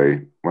weeks. So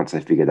once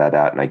I figure that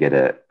out and I get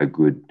a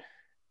good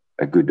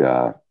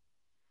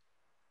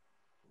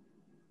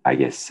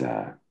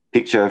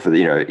picture for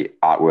the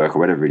artwork or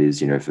whatever it is,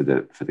 for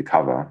the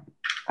cover,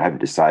 I haven't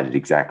decided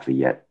exactly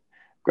yet.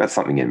 I've got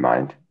something in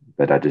mind,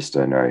 but I just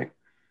don't know.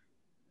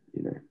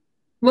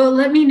 Well,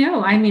 let me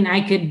know. I mean,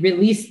 I could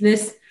release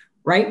this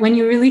right when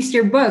you release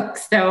your book.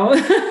 So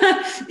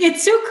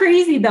it's so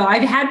crazy though.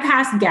 I've had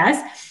past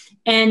guests,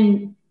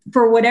 and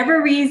for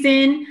whatever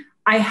reason,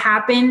 I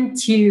happen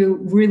to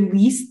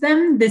release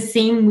them the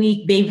same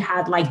week they've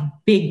had like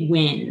big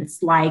wins.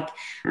 Like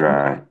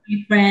right.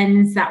 My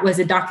friends, that was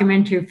a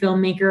documentary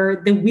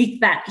filmmaker. The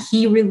week that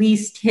I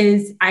released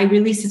his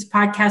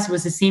podcast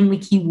was the same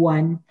week he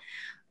won.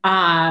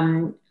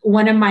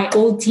 One of my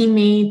old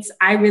teammates,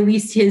 I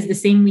released his the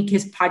same week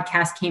his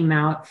podcast came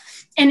out.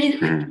 And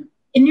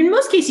in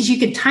most cases, you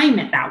could time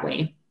it that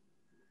way,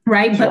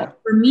 right? Sure. But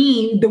for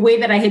me, the way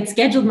that I had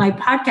scheduled my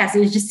podcast,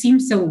 it just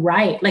seemed so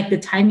right. Like the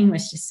timing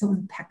was just so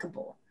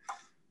impeccable.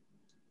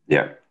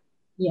 Yeah.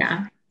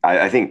 Yeah.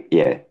 I think,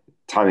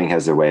 timing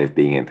has a way of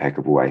being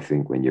impeccable, I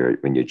think, when you're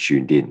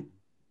tuned in.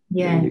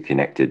 Yeah. When you're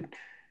connected.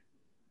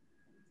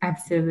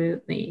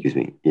 Absolutely. Excuse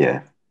me.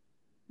 Yeah.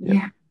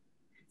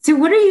 So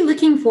what are you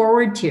looking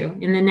forward to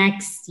in the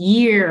next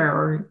year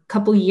or a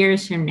couple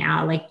years from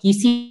now? Like, you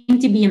seem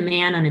to be a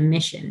man on a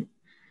mission.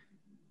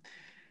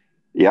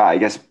 Yeah, I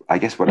guess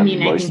what I'm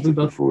most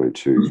looking forward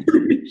to.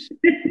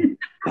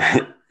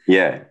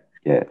 Yeah.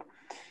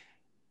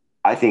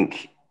 I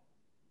think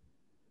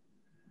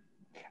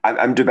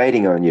I'm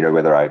debating on,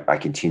 whether I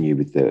continue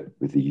with the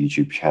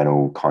YouTube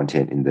channel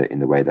content in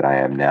the way that I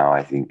am now.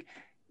 I think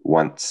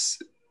once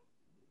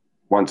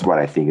what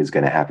I think is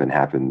going to happen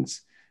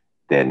happens,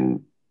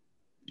 then,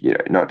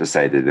 not to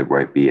say that there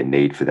won't be a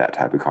need for that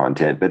type of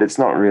content, but it's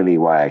not really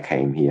why I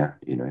came here.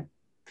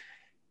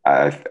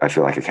 I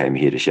feel like I came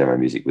here to share my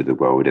music with the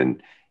world,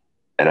 and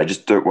I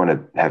just don't want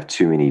to have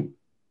too many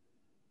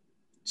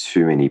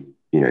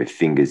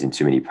fingers in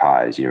too many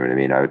pies. You know what I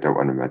mean? I don't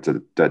want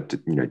to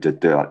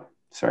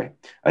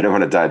I don't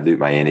want to dilute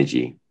my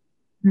energy.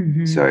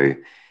 Mm-hmm. So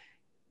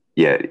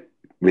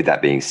with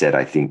that being said,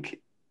 I think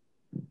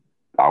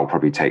I'll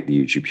probably take the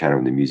YouTube channel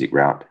and the music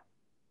route,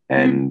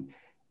 and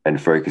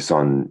focus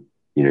on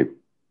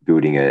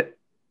building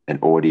an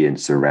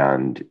audience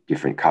around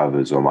different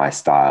covers or my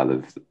style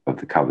of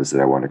the covers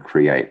that I want to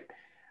create,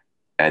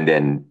 and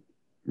then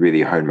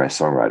really hone my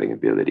songwriting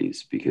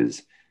abilities,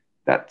 because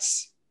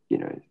that's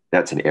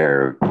an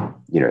area of,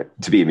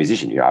 to be a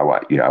musician, I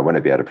want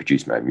to be able to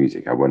produce my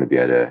music. I want to be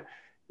able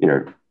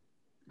to,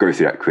 go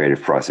through that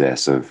creative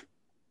process of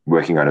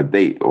working on a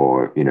beat,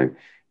 or,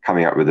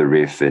 coming up with a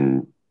riff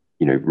and,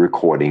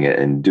 recording it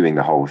and doing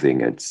the whole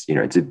thing. It's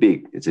a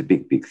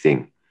big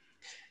thing.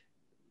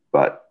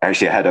 But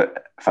actually I had a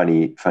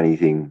funny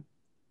thing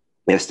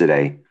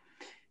yesterday.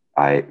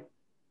 I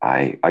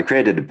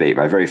created a beat,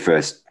 my very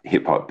first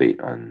hip hop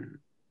beat on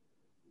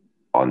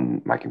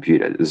my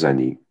computer. This was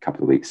only a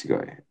couple of weeks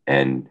ago.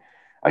 And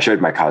I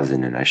showed my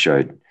cousin, and I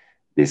showed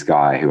this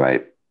guy who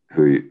I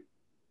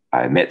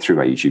met through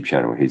my YouTube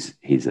channel.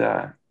 He's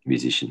a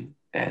musician,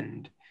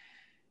 and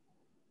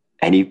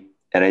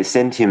I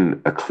sent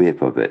him a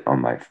clip of it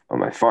on my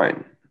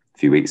phone a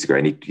few weeks ago,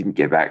 and he didn't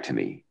get back to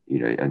me,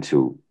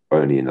 until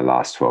only in the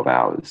last 12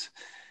 hours.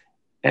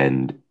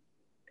 And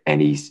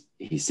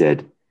he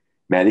said,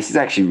 Man, this is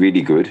actually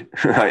really good.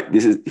 Like,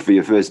 this is for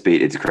your first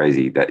beat. It's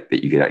crazy that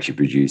you could actually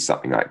produce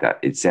something like that.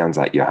 It sounds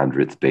like your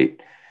 100th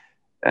beat,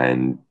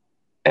 and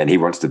he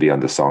wants to be on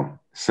the song.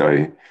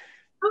 So,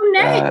 Oh,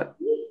 nice.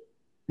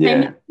 Yeah,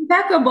 and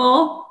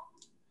impeccable.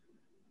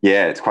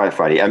 yeah, it's quite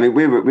funny. I mean,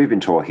 we've been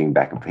talking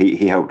back.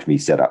 He helped me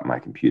set up my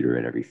computer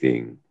and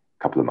everything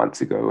a couple of months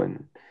ago,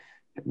 and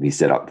we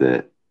set up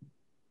the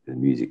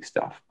music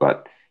stuff.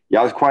 But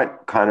yeah, I was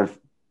quite kind of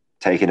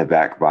taken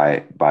aback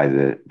by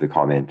the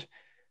comment,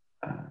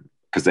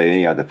 because the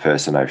only other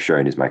person I've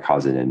shown is my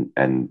cousin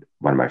and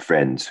one of my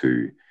friends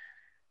who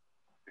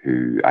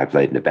I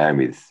played in a band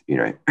with, you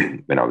know,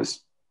 when I was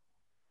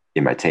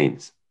in my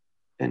teens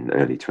and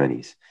early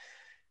 20s.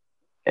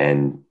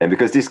 And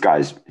because this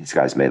guy's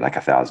made like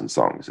 1,000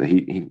 songs, so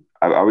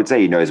I would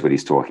say he knows what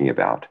he's talking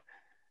about.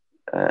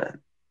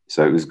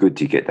 So it was good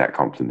to get that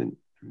compliment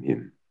from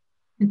him.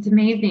 It's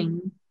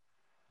amazing.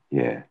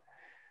 Yeah,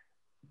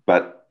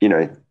 but you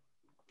know,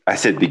 I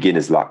said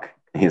beginner's luck.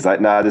 He's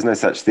like, nah, there's no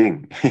such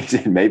thing. He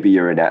said, maybe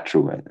you're a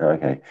natural.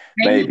 Okay,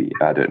 maybe,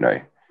 I don't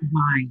know.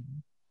 Mine.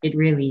 It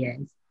really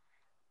is.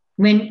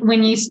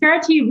 When you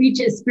start to reach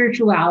a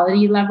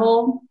spirituality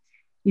level,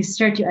 you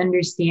start to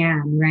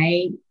understand,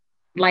 right?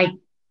 Like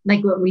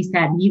what we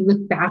said, you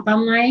look back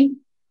on life,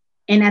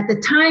 and at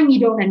the time you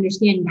don't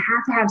understand. You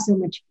have to have so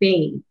much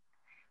faith.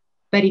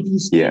 But if you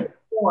stay the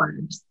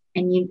course,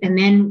 and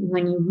then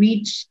when you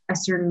reach a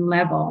certain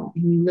level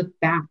and you look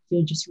back,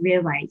 you'll just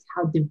realize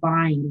how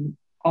divine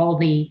all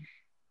the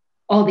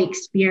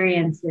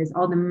experiences,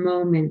 all the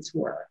moments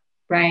were,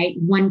 right?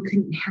 One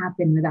couldn't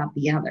happen without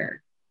the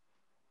other.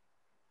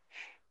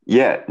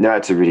 Yeah, no,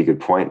 it's a really good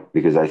point,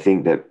 because I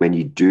think that when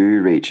you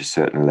do reach a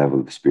certain level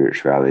of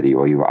spirituality,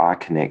 or you are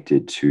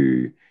connected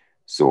to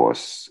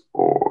source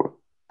or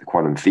the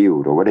quantum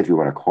field or whatever you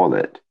want to call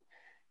it,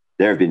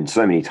 there have been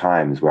so many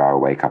times where I'll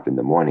wake up in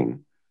the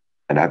morning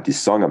and I have this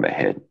song in my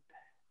head,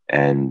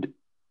 and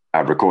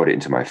I'd record it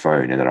into my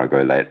phone, and then I'll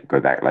go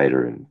back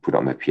later and put it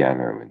on the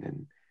piano, and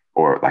then,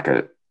 or like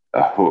a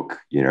hook,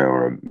 you know,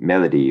 or a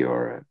melody,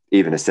 or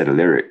even a set of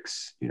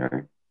lyrics, you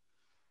know.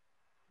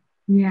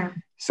 Yeah.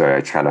 So I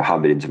kind of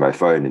hum it into my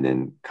phone and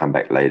then come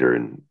back later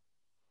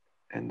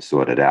and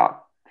sort it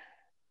out.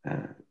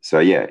 So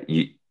yeah,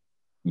 you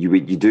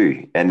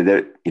do, and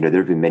there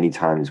have been many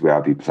times where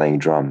I'll be playing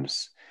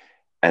drums,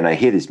 and I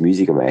hear this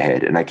music in my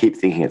head, and I keep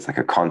thinking it's like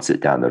a concert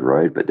down the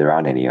road, but there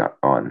aren't any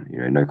on, you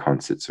know, no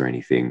concerts or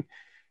anything.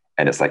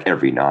 And it's like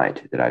every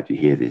night that I do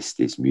hear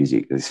this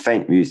music, this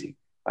faint music,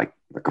 like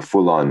a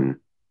full on,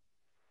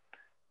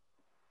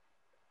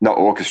 not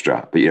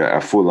orchestra, but you know, a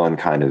full on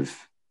kind of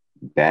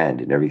band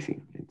and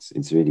everything.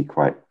 It's really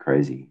quite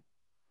crazy.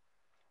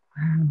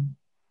 Wow.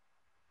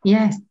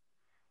 Yes,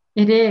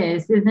 it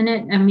is. Isn't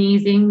it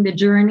amazing, the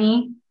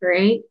journey,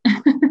 right?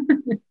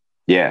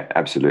 Yeah,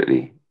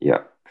 absolutely.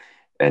 Yeah.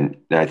 And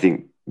I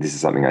think this is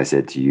something I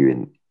said to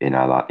you in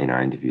our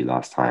interview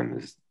last time,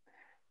 was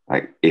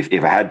like,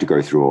 if I had to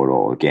go through it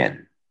all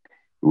again,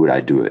 would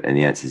I do it? And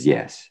the answer is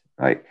yes.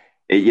 Like,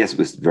 yes, it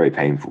was very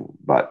painful,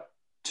 but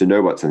to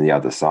know what's on the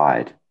other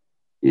side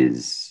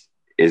is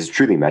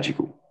truly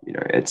magical. You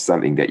know, it's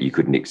something that you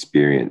couldn't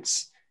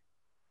experience.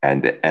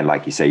 And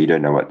like you say, you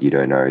don't know what you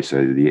don't know. So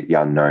the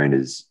unknown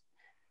is,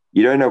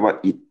 you don't know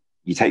what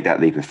you take that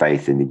leap of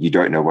faith, and you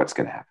don't know what's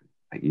going to happen.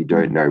 Like, you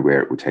don't know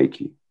where it will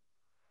take you.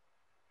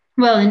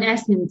 Well, in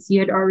essence,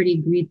 you had already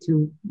agreed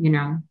to, you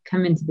know,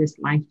 come into this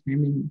lifetime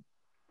and,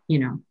 you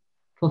know,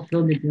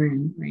 fulfill the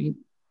dream, right?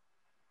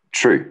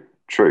 True.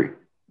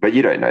 But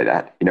you don't know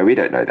that. You know, we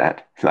don't know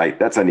that. Like,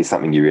 that's only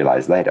something you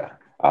realize later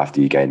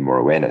after you gain more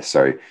awareness.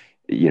 So,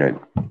 you know,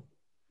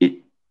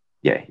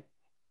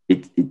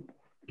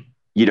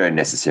 you don't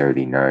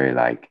necessarily know,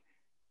 like,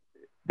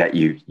 that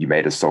you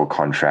made a soul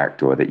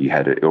contract, or that you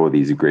had all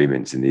these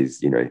agreements and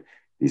these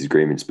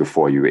agreements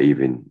before you were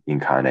even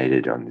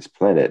incarnated on this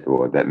planet,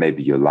 or that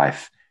maybe your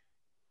life,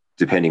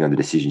 depending on the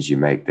decisions you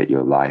make, that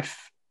your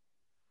life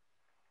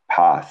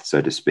path,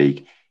 so to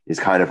speak, is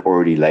kind of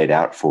already laid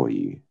out for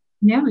you.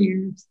 No,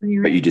 you're absolutely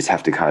right. But you just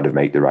have to kind of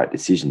make the right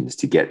decisions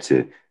to get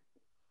to,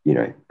 you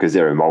know, because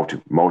there are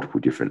multiple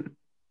different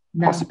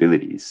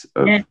possibilities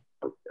of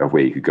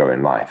where you could go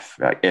in life,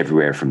 like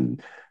everywhere from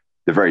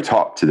the very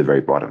top to the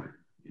very bottom.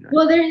 You know?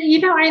 Well, there,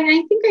 you know, and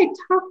I think I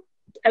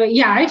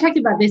talked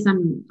about this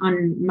on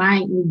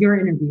your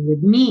interview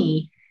with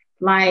me.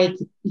 Like,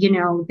 you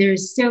know,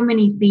 there's so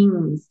many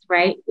things,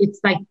 right? It's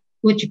like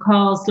what you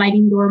call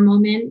sliding door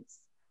moments.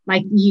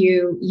 Like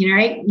you know,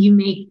 right? You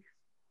make,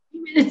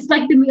 it's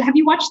like have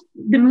you watched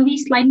the movie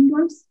Sliding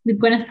Doors with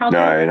Gwyneth Paltrow?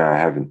 No, I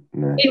haven't.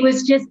 No. It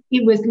was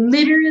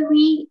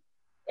literally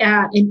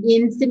an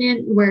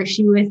incident where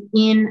she was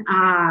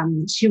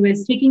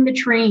taking the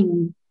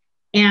train,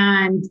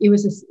 and it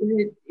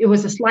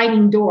was a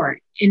sliding door,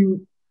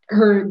 and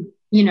her,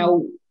 you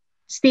know,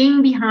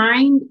 staying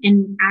behind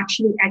and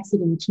actually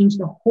exiting changed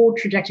the whole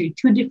trajectory,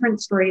 two different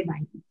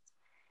storylines.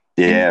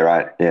 Yeah,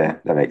 right. Yeah,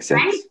 that makes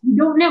sense. Right? You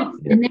don't know.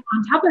 Yeah. And then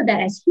on top of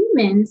that, as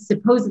humans,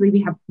 supposedly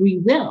we have free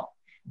will.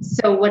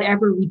 So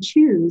whatever we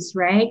choose,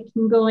 right,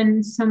 can go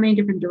in so many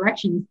different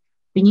directions.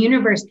 The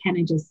universe kind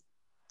of just,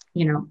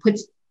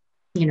 puts,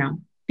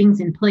 things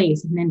in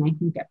place. And then I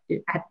think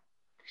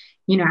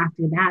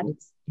after that,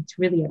 it's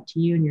really up to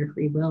you and your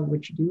free will,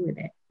 what you do with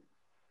it.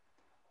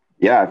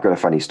 Yeah, I've got a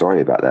funny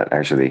story about that,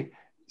 actually.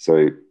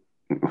 So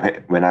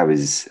when I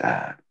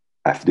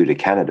flew to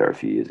Canada a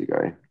few years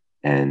ago,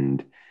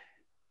 and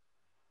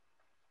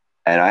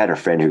I had a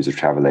friend who was a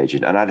travel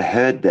agent, and I'd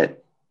heard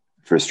that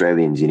for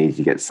Australians, you need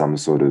to get some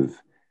sort of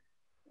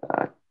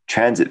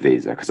transit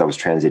visa, because I was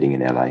transiting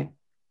in LA,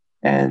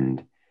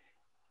 and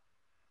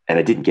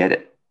I didn't get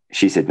it.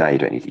 She said, "No, you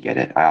don't need to get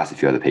it." I asked a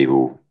few other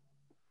people.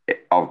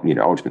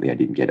 Ultimately, I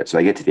didn't get it. So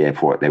I get to the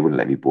airport, they wouldn't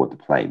let me board the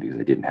plane because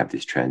I didn't have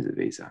this transit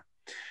visa.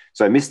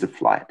 So I missed the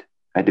flight.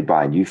 I had to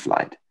buy a new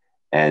flight,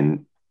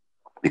 and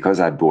because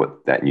I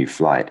bought that new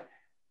flight,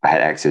 I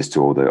had access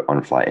to all the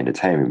on-flight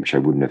entertainment, which I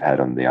wouldn't have had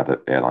on the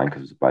other airline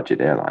because it was a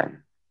budget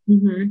airline.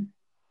 Mm-hmm.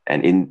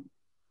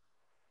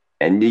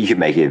 And you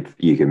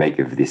can make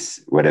of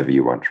this whatever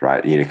you want,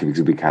 right?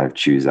 Because we kind of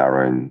choose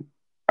our own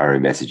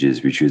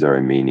messages, we choose our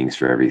own meanings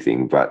for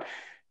everything. But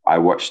I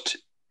watched,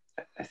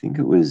 I think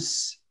it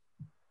was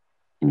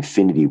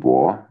Infinity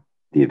War,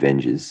 The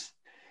Avengers,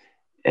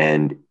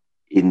 and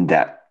in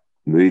that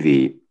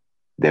movie,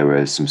 there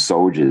were some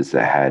soldiers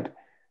that had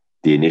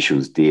the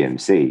initials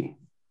DMC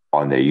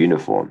on their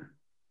uniform,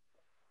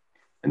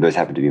 and those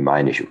happened to be my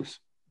initials.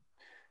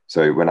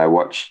 So when I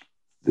watched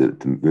the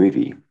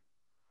movie,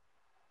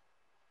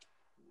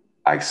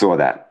 I saw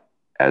that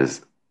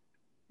as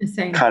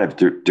kind of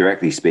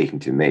directly speaking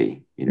to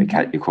me.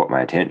 Mm-hmm. It caught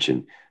my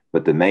attention,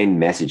 but the main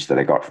message that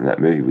I got from that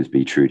movie was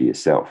be true to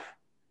yourself,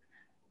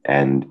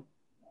 and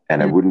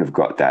I wouldn't have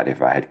got that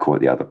if I had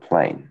caught the other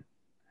plane.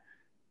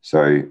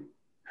 So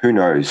who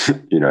knows?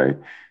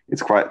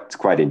 It's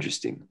quite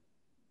interesting,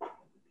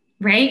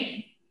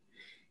 right?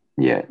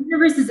 Yeah. The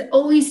universe is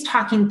always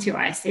talking to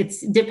us. It's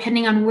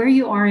depending on where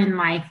you are in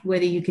life,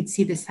 whether you could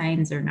see the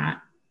signs or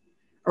not,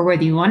 or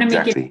whether you want to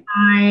make it a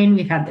sign.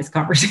 We've had this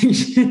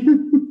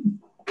conversation.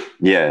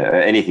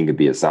 Yeah, anything could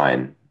be a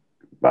sign,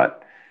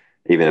 but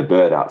even a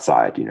bird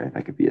outside,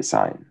 that could be a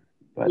sign.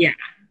 But, yeah,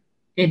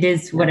 it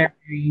is whatever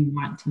you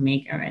want to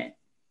make of it.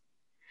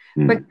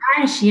 But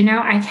gosh,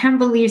 I can't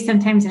believe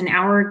sometimes an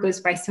hour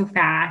goes by so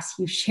fast.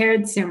 You've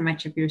shared so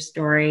much of your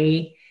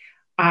story,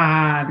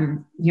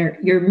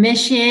 your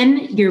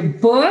mission, your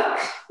book,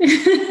 and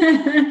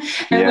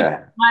what you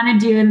want to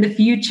do in the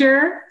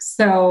future.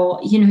 So,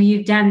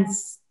 you've done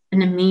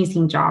an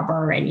amazing job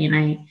already.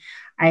 And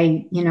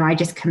I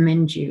just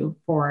commend you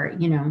for,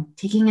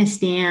 taking a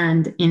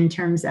stand in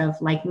terms of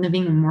like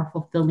living a more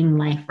fulfilling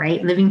life,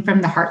 right? Living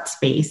from the heart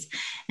space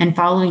and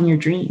following your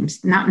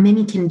dreams. Not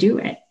many can do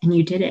it, and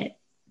you did it.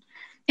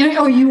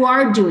 Or you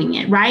are doing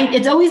it, right?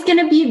 It's always going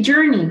to be a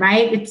journey,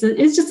 right?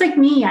 It's just like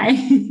me.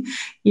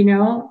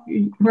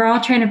 We're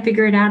all trying to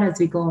figure it out as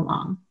we go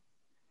along.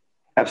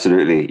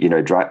 Absolutely.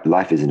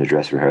 Life isn't a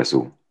dress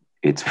rehearsal.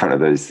 It's one of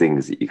those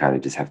things that you kind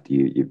of just have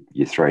to,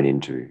 you're thrown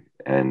into.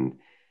 And,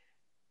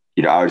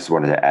 I just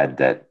wanted to add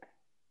that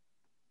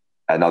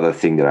another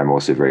thing that I'm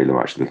also very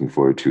much looking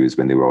forward to is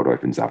when the world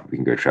opens up, we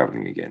can go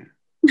traveling again.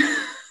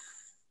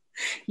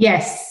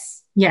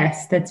 Yes,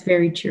 that's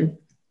very true.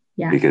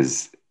 Yeah.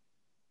 Because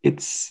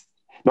it's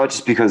not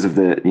just because of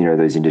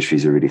those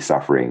industries are really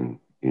suffering,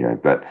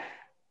 but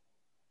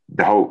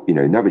the whole,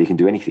 nobody can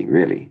do anything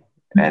really.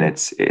 Mm-hmm. And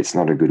it's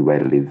not a good way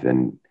to live.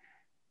 And,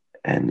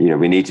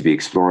 we need to be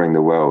exploring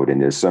the world,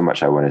 and there's so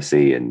much I want to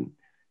see. And,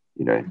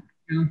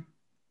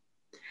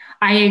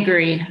 I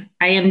agree.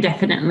 I am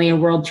definitely a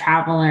world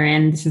traveler,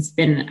 and this has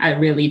been a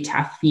really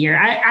tough year.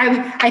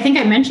 I think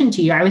I mentioned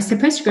to you, I was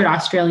supposed to go to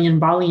Australia and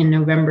Bali in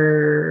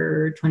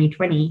November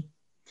 2020.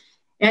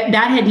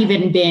 That had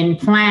even been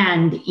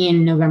planned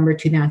in November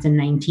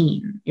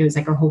 2019. It was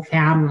like our whole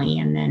family.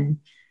 And then,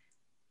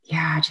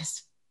 yeah,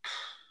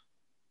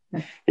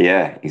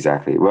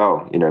 exactly.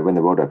 Well, when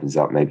the world opens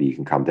up, maybe you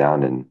can come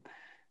down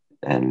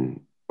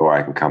or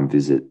I can come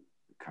visit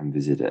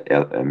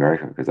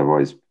America, because I've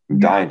always been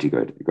dying to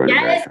go to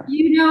America.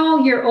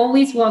 You're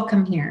always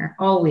welcome here,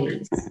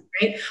 always.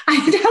 Right? I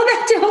tell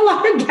that to a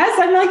lot of guests.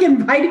 I'm like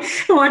invited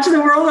to watch the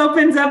world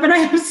opens up, and I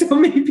have so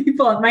many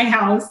people at my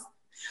house.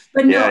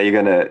 But yeah, you're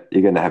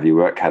gonna have your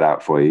work cut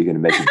out for you. You're gonna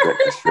make a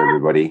breakfast for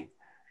everybody.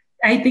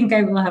 I think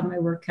I will have my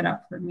work cut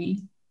out for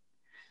me.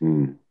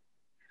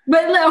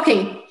 But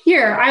okay,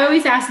 here, I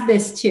always ask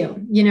this too.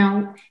 Do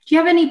you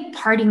have any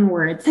parting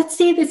words? Let's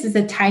say this is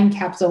a time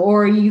capsule,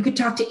 or you could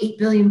talk to 8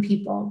 billion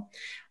people.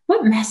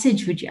 What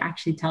message would you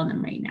actually tell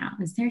them right now?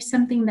 Is there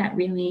something that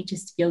really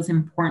just feels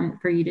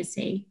important for you to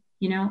say,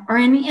 or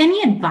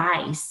any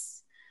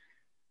advice?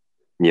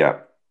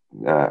 Yeah,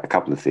 a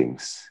couple of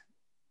things.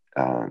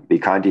 Be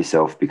kind to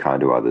yourself, be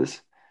kind to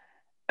others,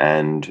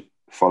 and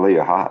follow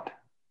your heart.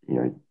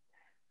 For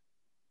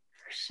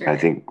sure. I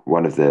think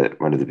one of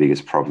the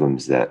biggest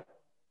problems that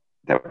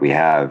we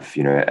have,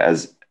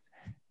 as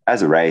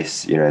a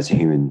race, as a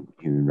human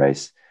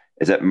race,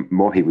 is that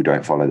more people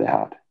don't follow their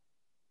heart,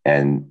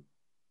 and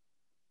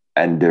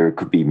and there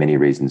could be many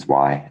reasons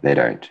why they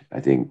don't. I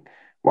think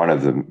one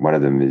of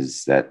them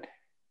is that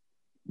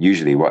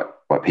usually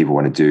what people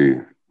want to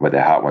do, what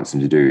their heart wants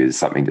them to do, is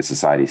something that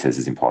society says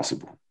is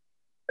impossible,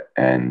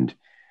 and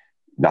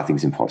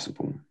nothing's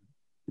impossible.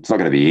 It's not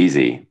going to be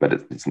easy,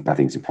 but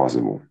nothing's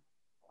impossible.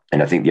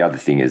 And I think the other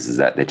thing is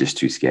that they're just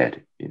too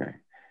scared.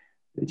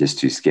 They're just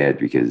too scared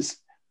because,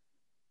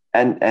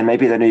 and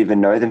maybe they don't even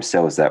know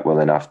themselves that well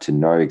enough to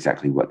know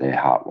exactly what their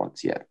heart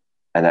wants yet,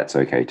 and that's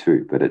okay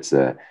too. But it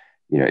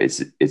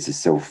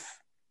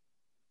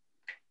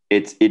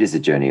is a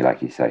journey,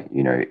 like you say.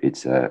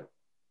 It's a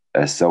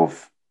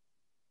self.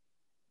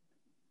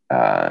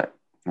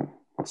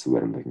 What's the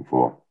word I'm looking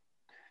for?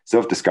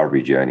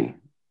 Self-discovery journey,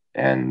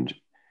 and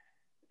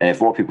if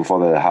more people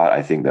follow their heart,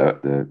 I think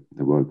the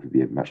world could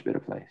be a much better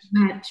place.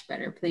 Much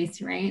better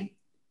place, right?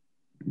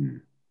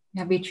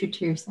 Yeah, be true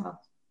to yourself.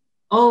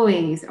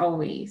 Always,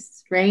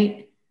 always,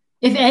 right?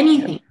 If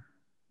anything,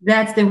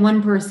 that's the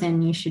one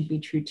person you should be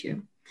true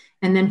to.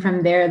 And then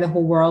from there, the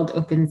whole world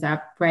opens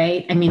up,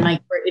 right? I mean,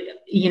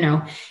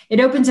 it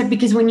opens up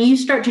because when you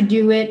start to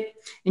do it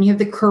and you have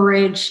the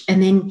courage,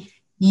 and then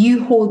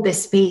you hold the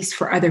space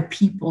for other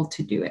people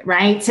to do it,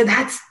 right? So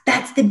that's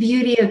the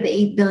beauty of the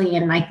 8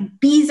 billion. Like,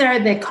 these are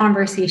the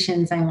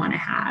conversations I want to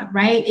have,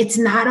 right? It's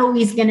not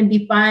always going to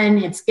be fun.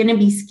 It's going to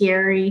be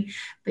scary,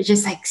 but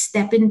just like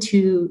step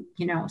into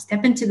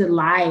the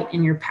light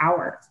and your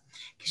power,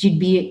 because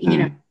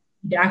you'd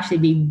actually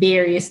be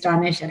very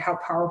astonished at how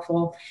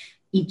powerful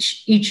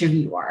each of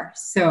you are.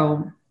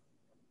 So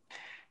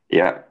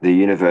yeah, the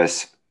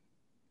universe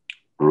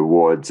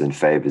rewards and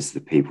favors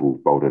the people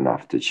bold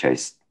enough to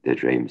chase their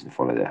dreams and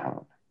follow their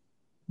heart.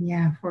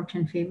 Yeah,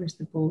 fortune favors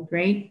the bold,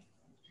 right?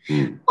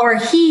 Or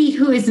he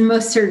who is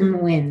most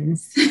certain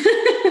wins.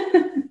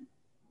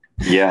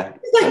 Yeah.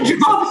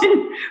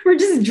 We're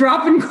just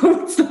dropping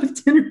quotes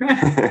left and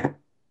right.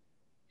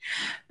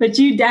 But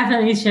you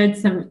definitely shared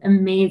some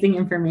amazing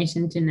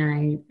information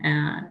tonight.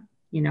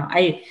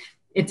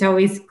 It's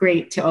always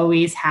great to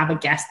always have a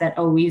guest that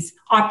always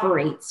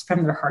operates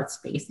from their heart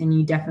space. And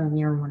you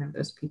definitely are one of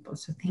those people.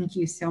 So thank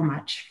you so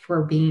much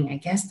for being a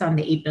guest on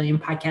the 8 Billion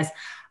podcast.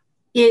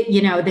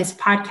 This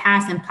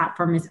podcast and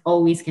platform is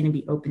always going to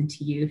be open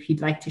to you if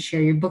you'd like to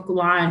share your book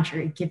launch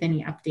or give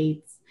any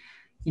updates,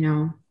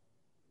 And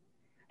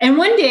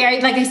one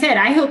day, like I said,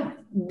 I hope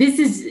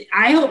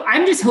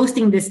I'm just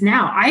hosting this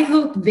now. I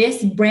hope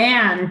this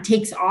brand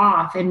takes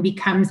off and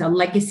becomes a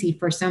legacy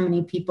for so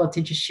many people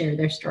to just share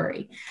their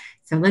story.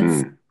 So let's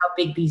see how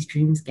big these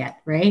dreams get,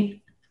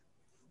 right?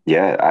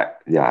 Yeah,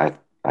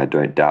 I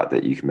don't doubt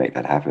that you can make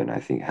that happen. I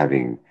think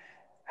having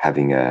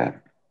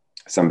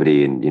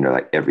somebody in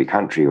like every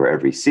country or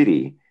every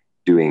city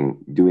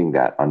doing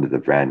that under the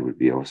brand would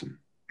be awesome.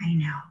 I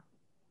know.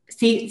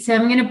 See, so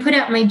I'm going to put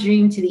out my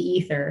dream to the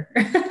ether.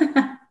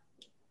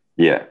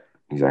 Yeah,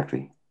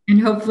 exactly.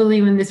 And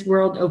hopefully, when this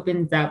world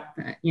opens up,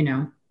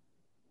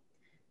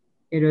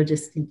 it'll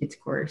just take its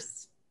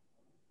course.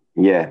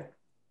 Yeah,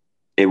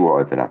 it will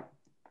open up.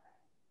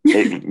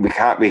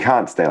 We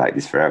can't stay like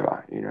this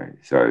forever,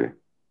 So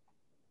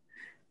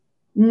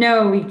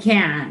no, we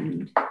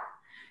can't.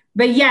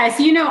 But yes,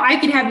 I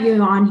could have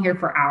you on here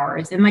for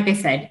hours. And like I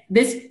said,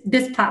 this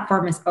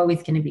platform is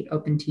always going to be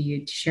open to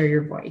you to share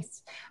your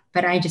voice.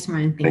 But I just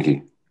want to thank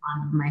you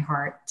on my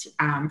heart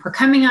for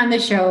coming on the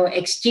show,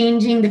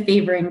 exchanging the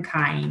favor in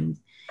kind.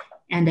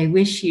 And I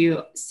wish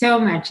you so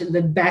much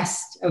the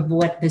best of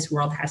what this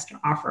world has to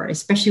offer,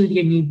 especially with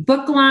your new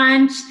book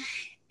launch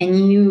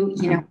and you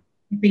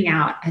stepping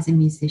out as a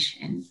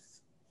musician.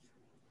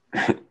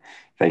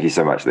 Thank you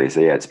so much,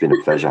 Lisa. Yeah, it's been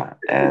a pleasure.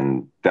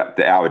 And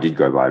the hour did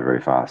go by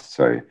very fast.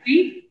 So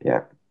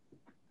yeah,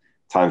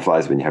 time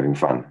flies when you're having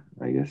fun,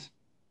 I guess.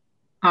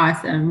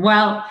 Awesome.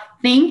 Well,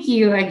 thank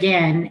you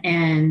again.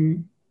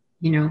 And,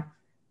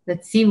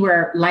 let's see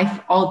where life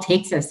all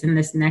takes us in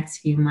this next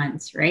few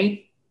months,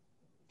 right?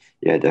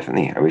 Yeah,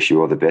 definitely. I wish you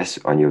all the best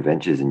on your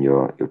ventures and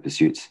your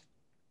pursuits.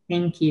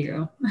 Thank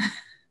you.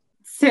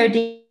 So,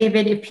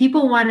 David, if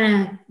people want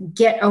to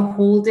get a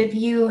hold of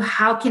you,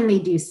 how can they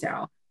do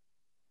so?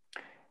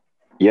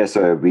 Yeah,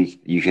 so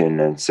you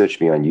can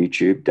search me on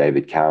YouTube,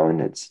 David Cowan.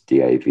 It's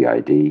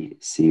DavidCowan.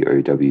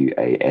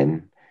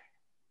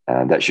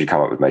 That should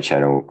come up with my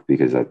channel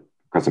because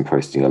I'm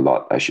posting a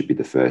lot. I should be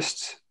the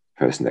first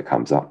person that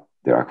comes up.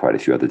 There are quite a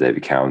few other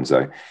David Cowans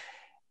though.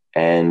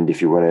 And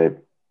if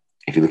you're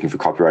looking for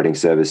copywriting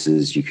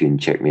services, you can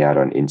check me out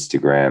on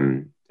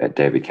Instagram at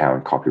David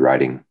Cowan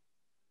Copywriting,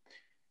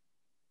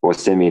 or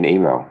send me an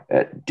email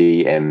at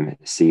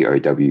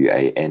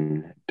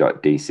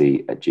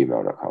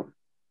dmcowan.dc@gmail.com.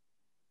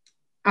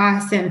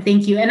 Awesome.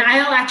 Thank you. And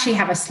I'll actually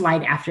have a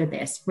slide after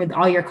this with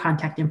all your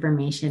contact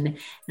information. And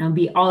it'll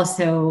be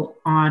also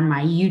on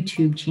my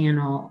YouTube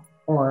channel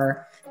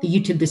or the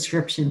YouTube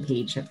description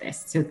page of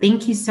this. So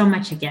thank you so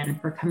much again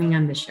for coming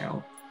on the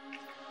show.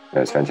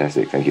 That's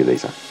fantastic. Thank you,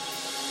 Lisa.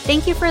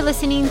 Thank you for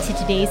listening to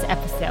today's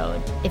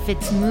episode. If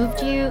it's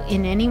moved you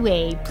in any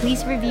way,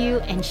 please review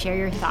and share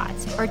your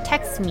thoughts or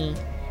text me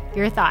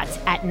your thoughts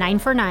at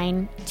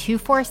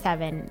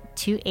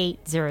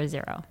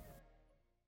 949-247-2800.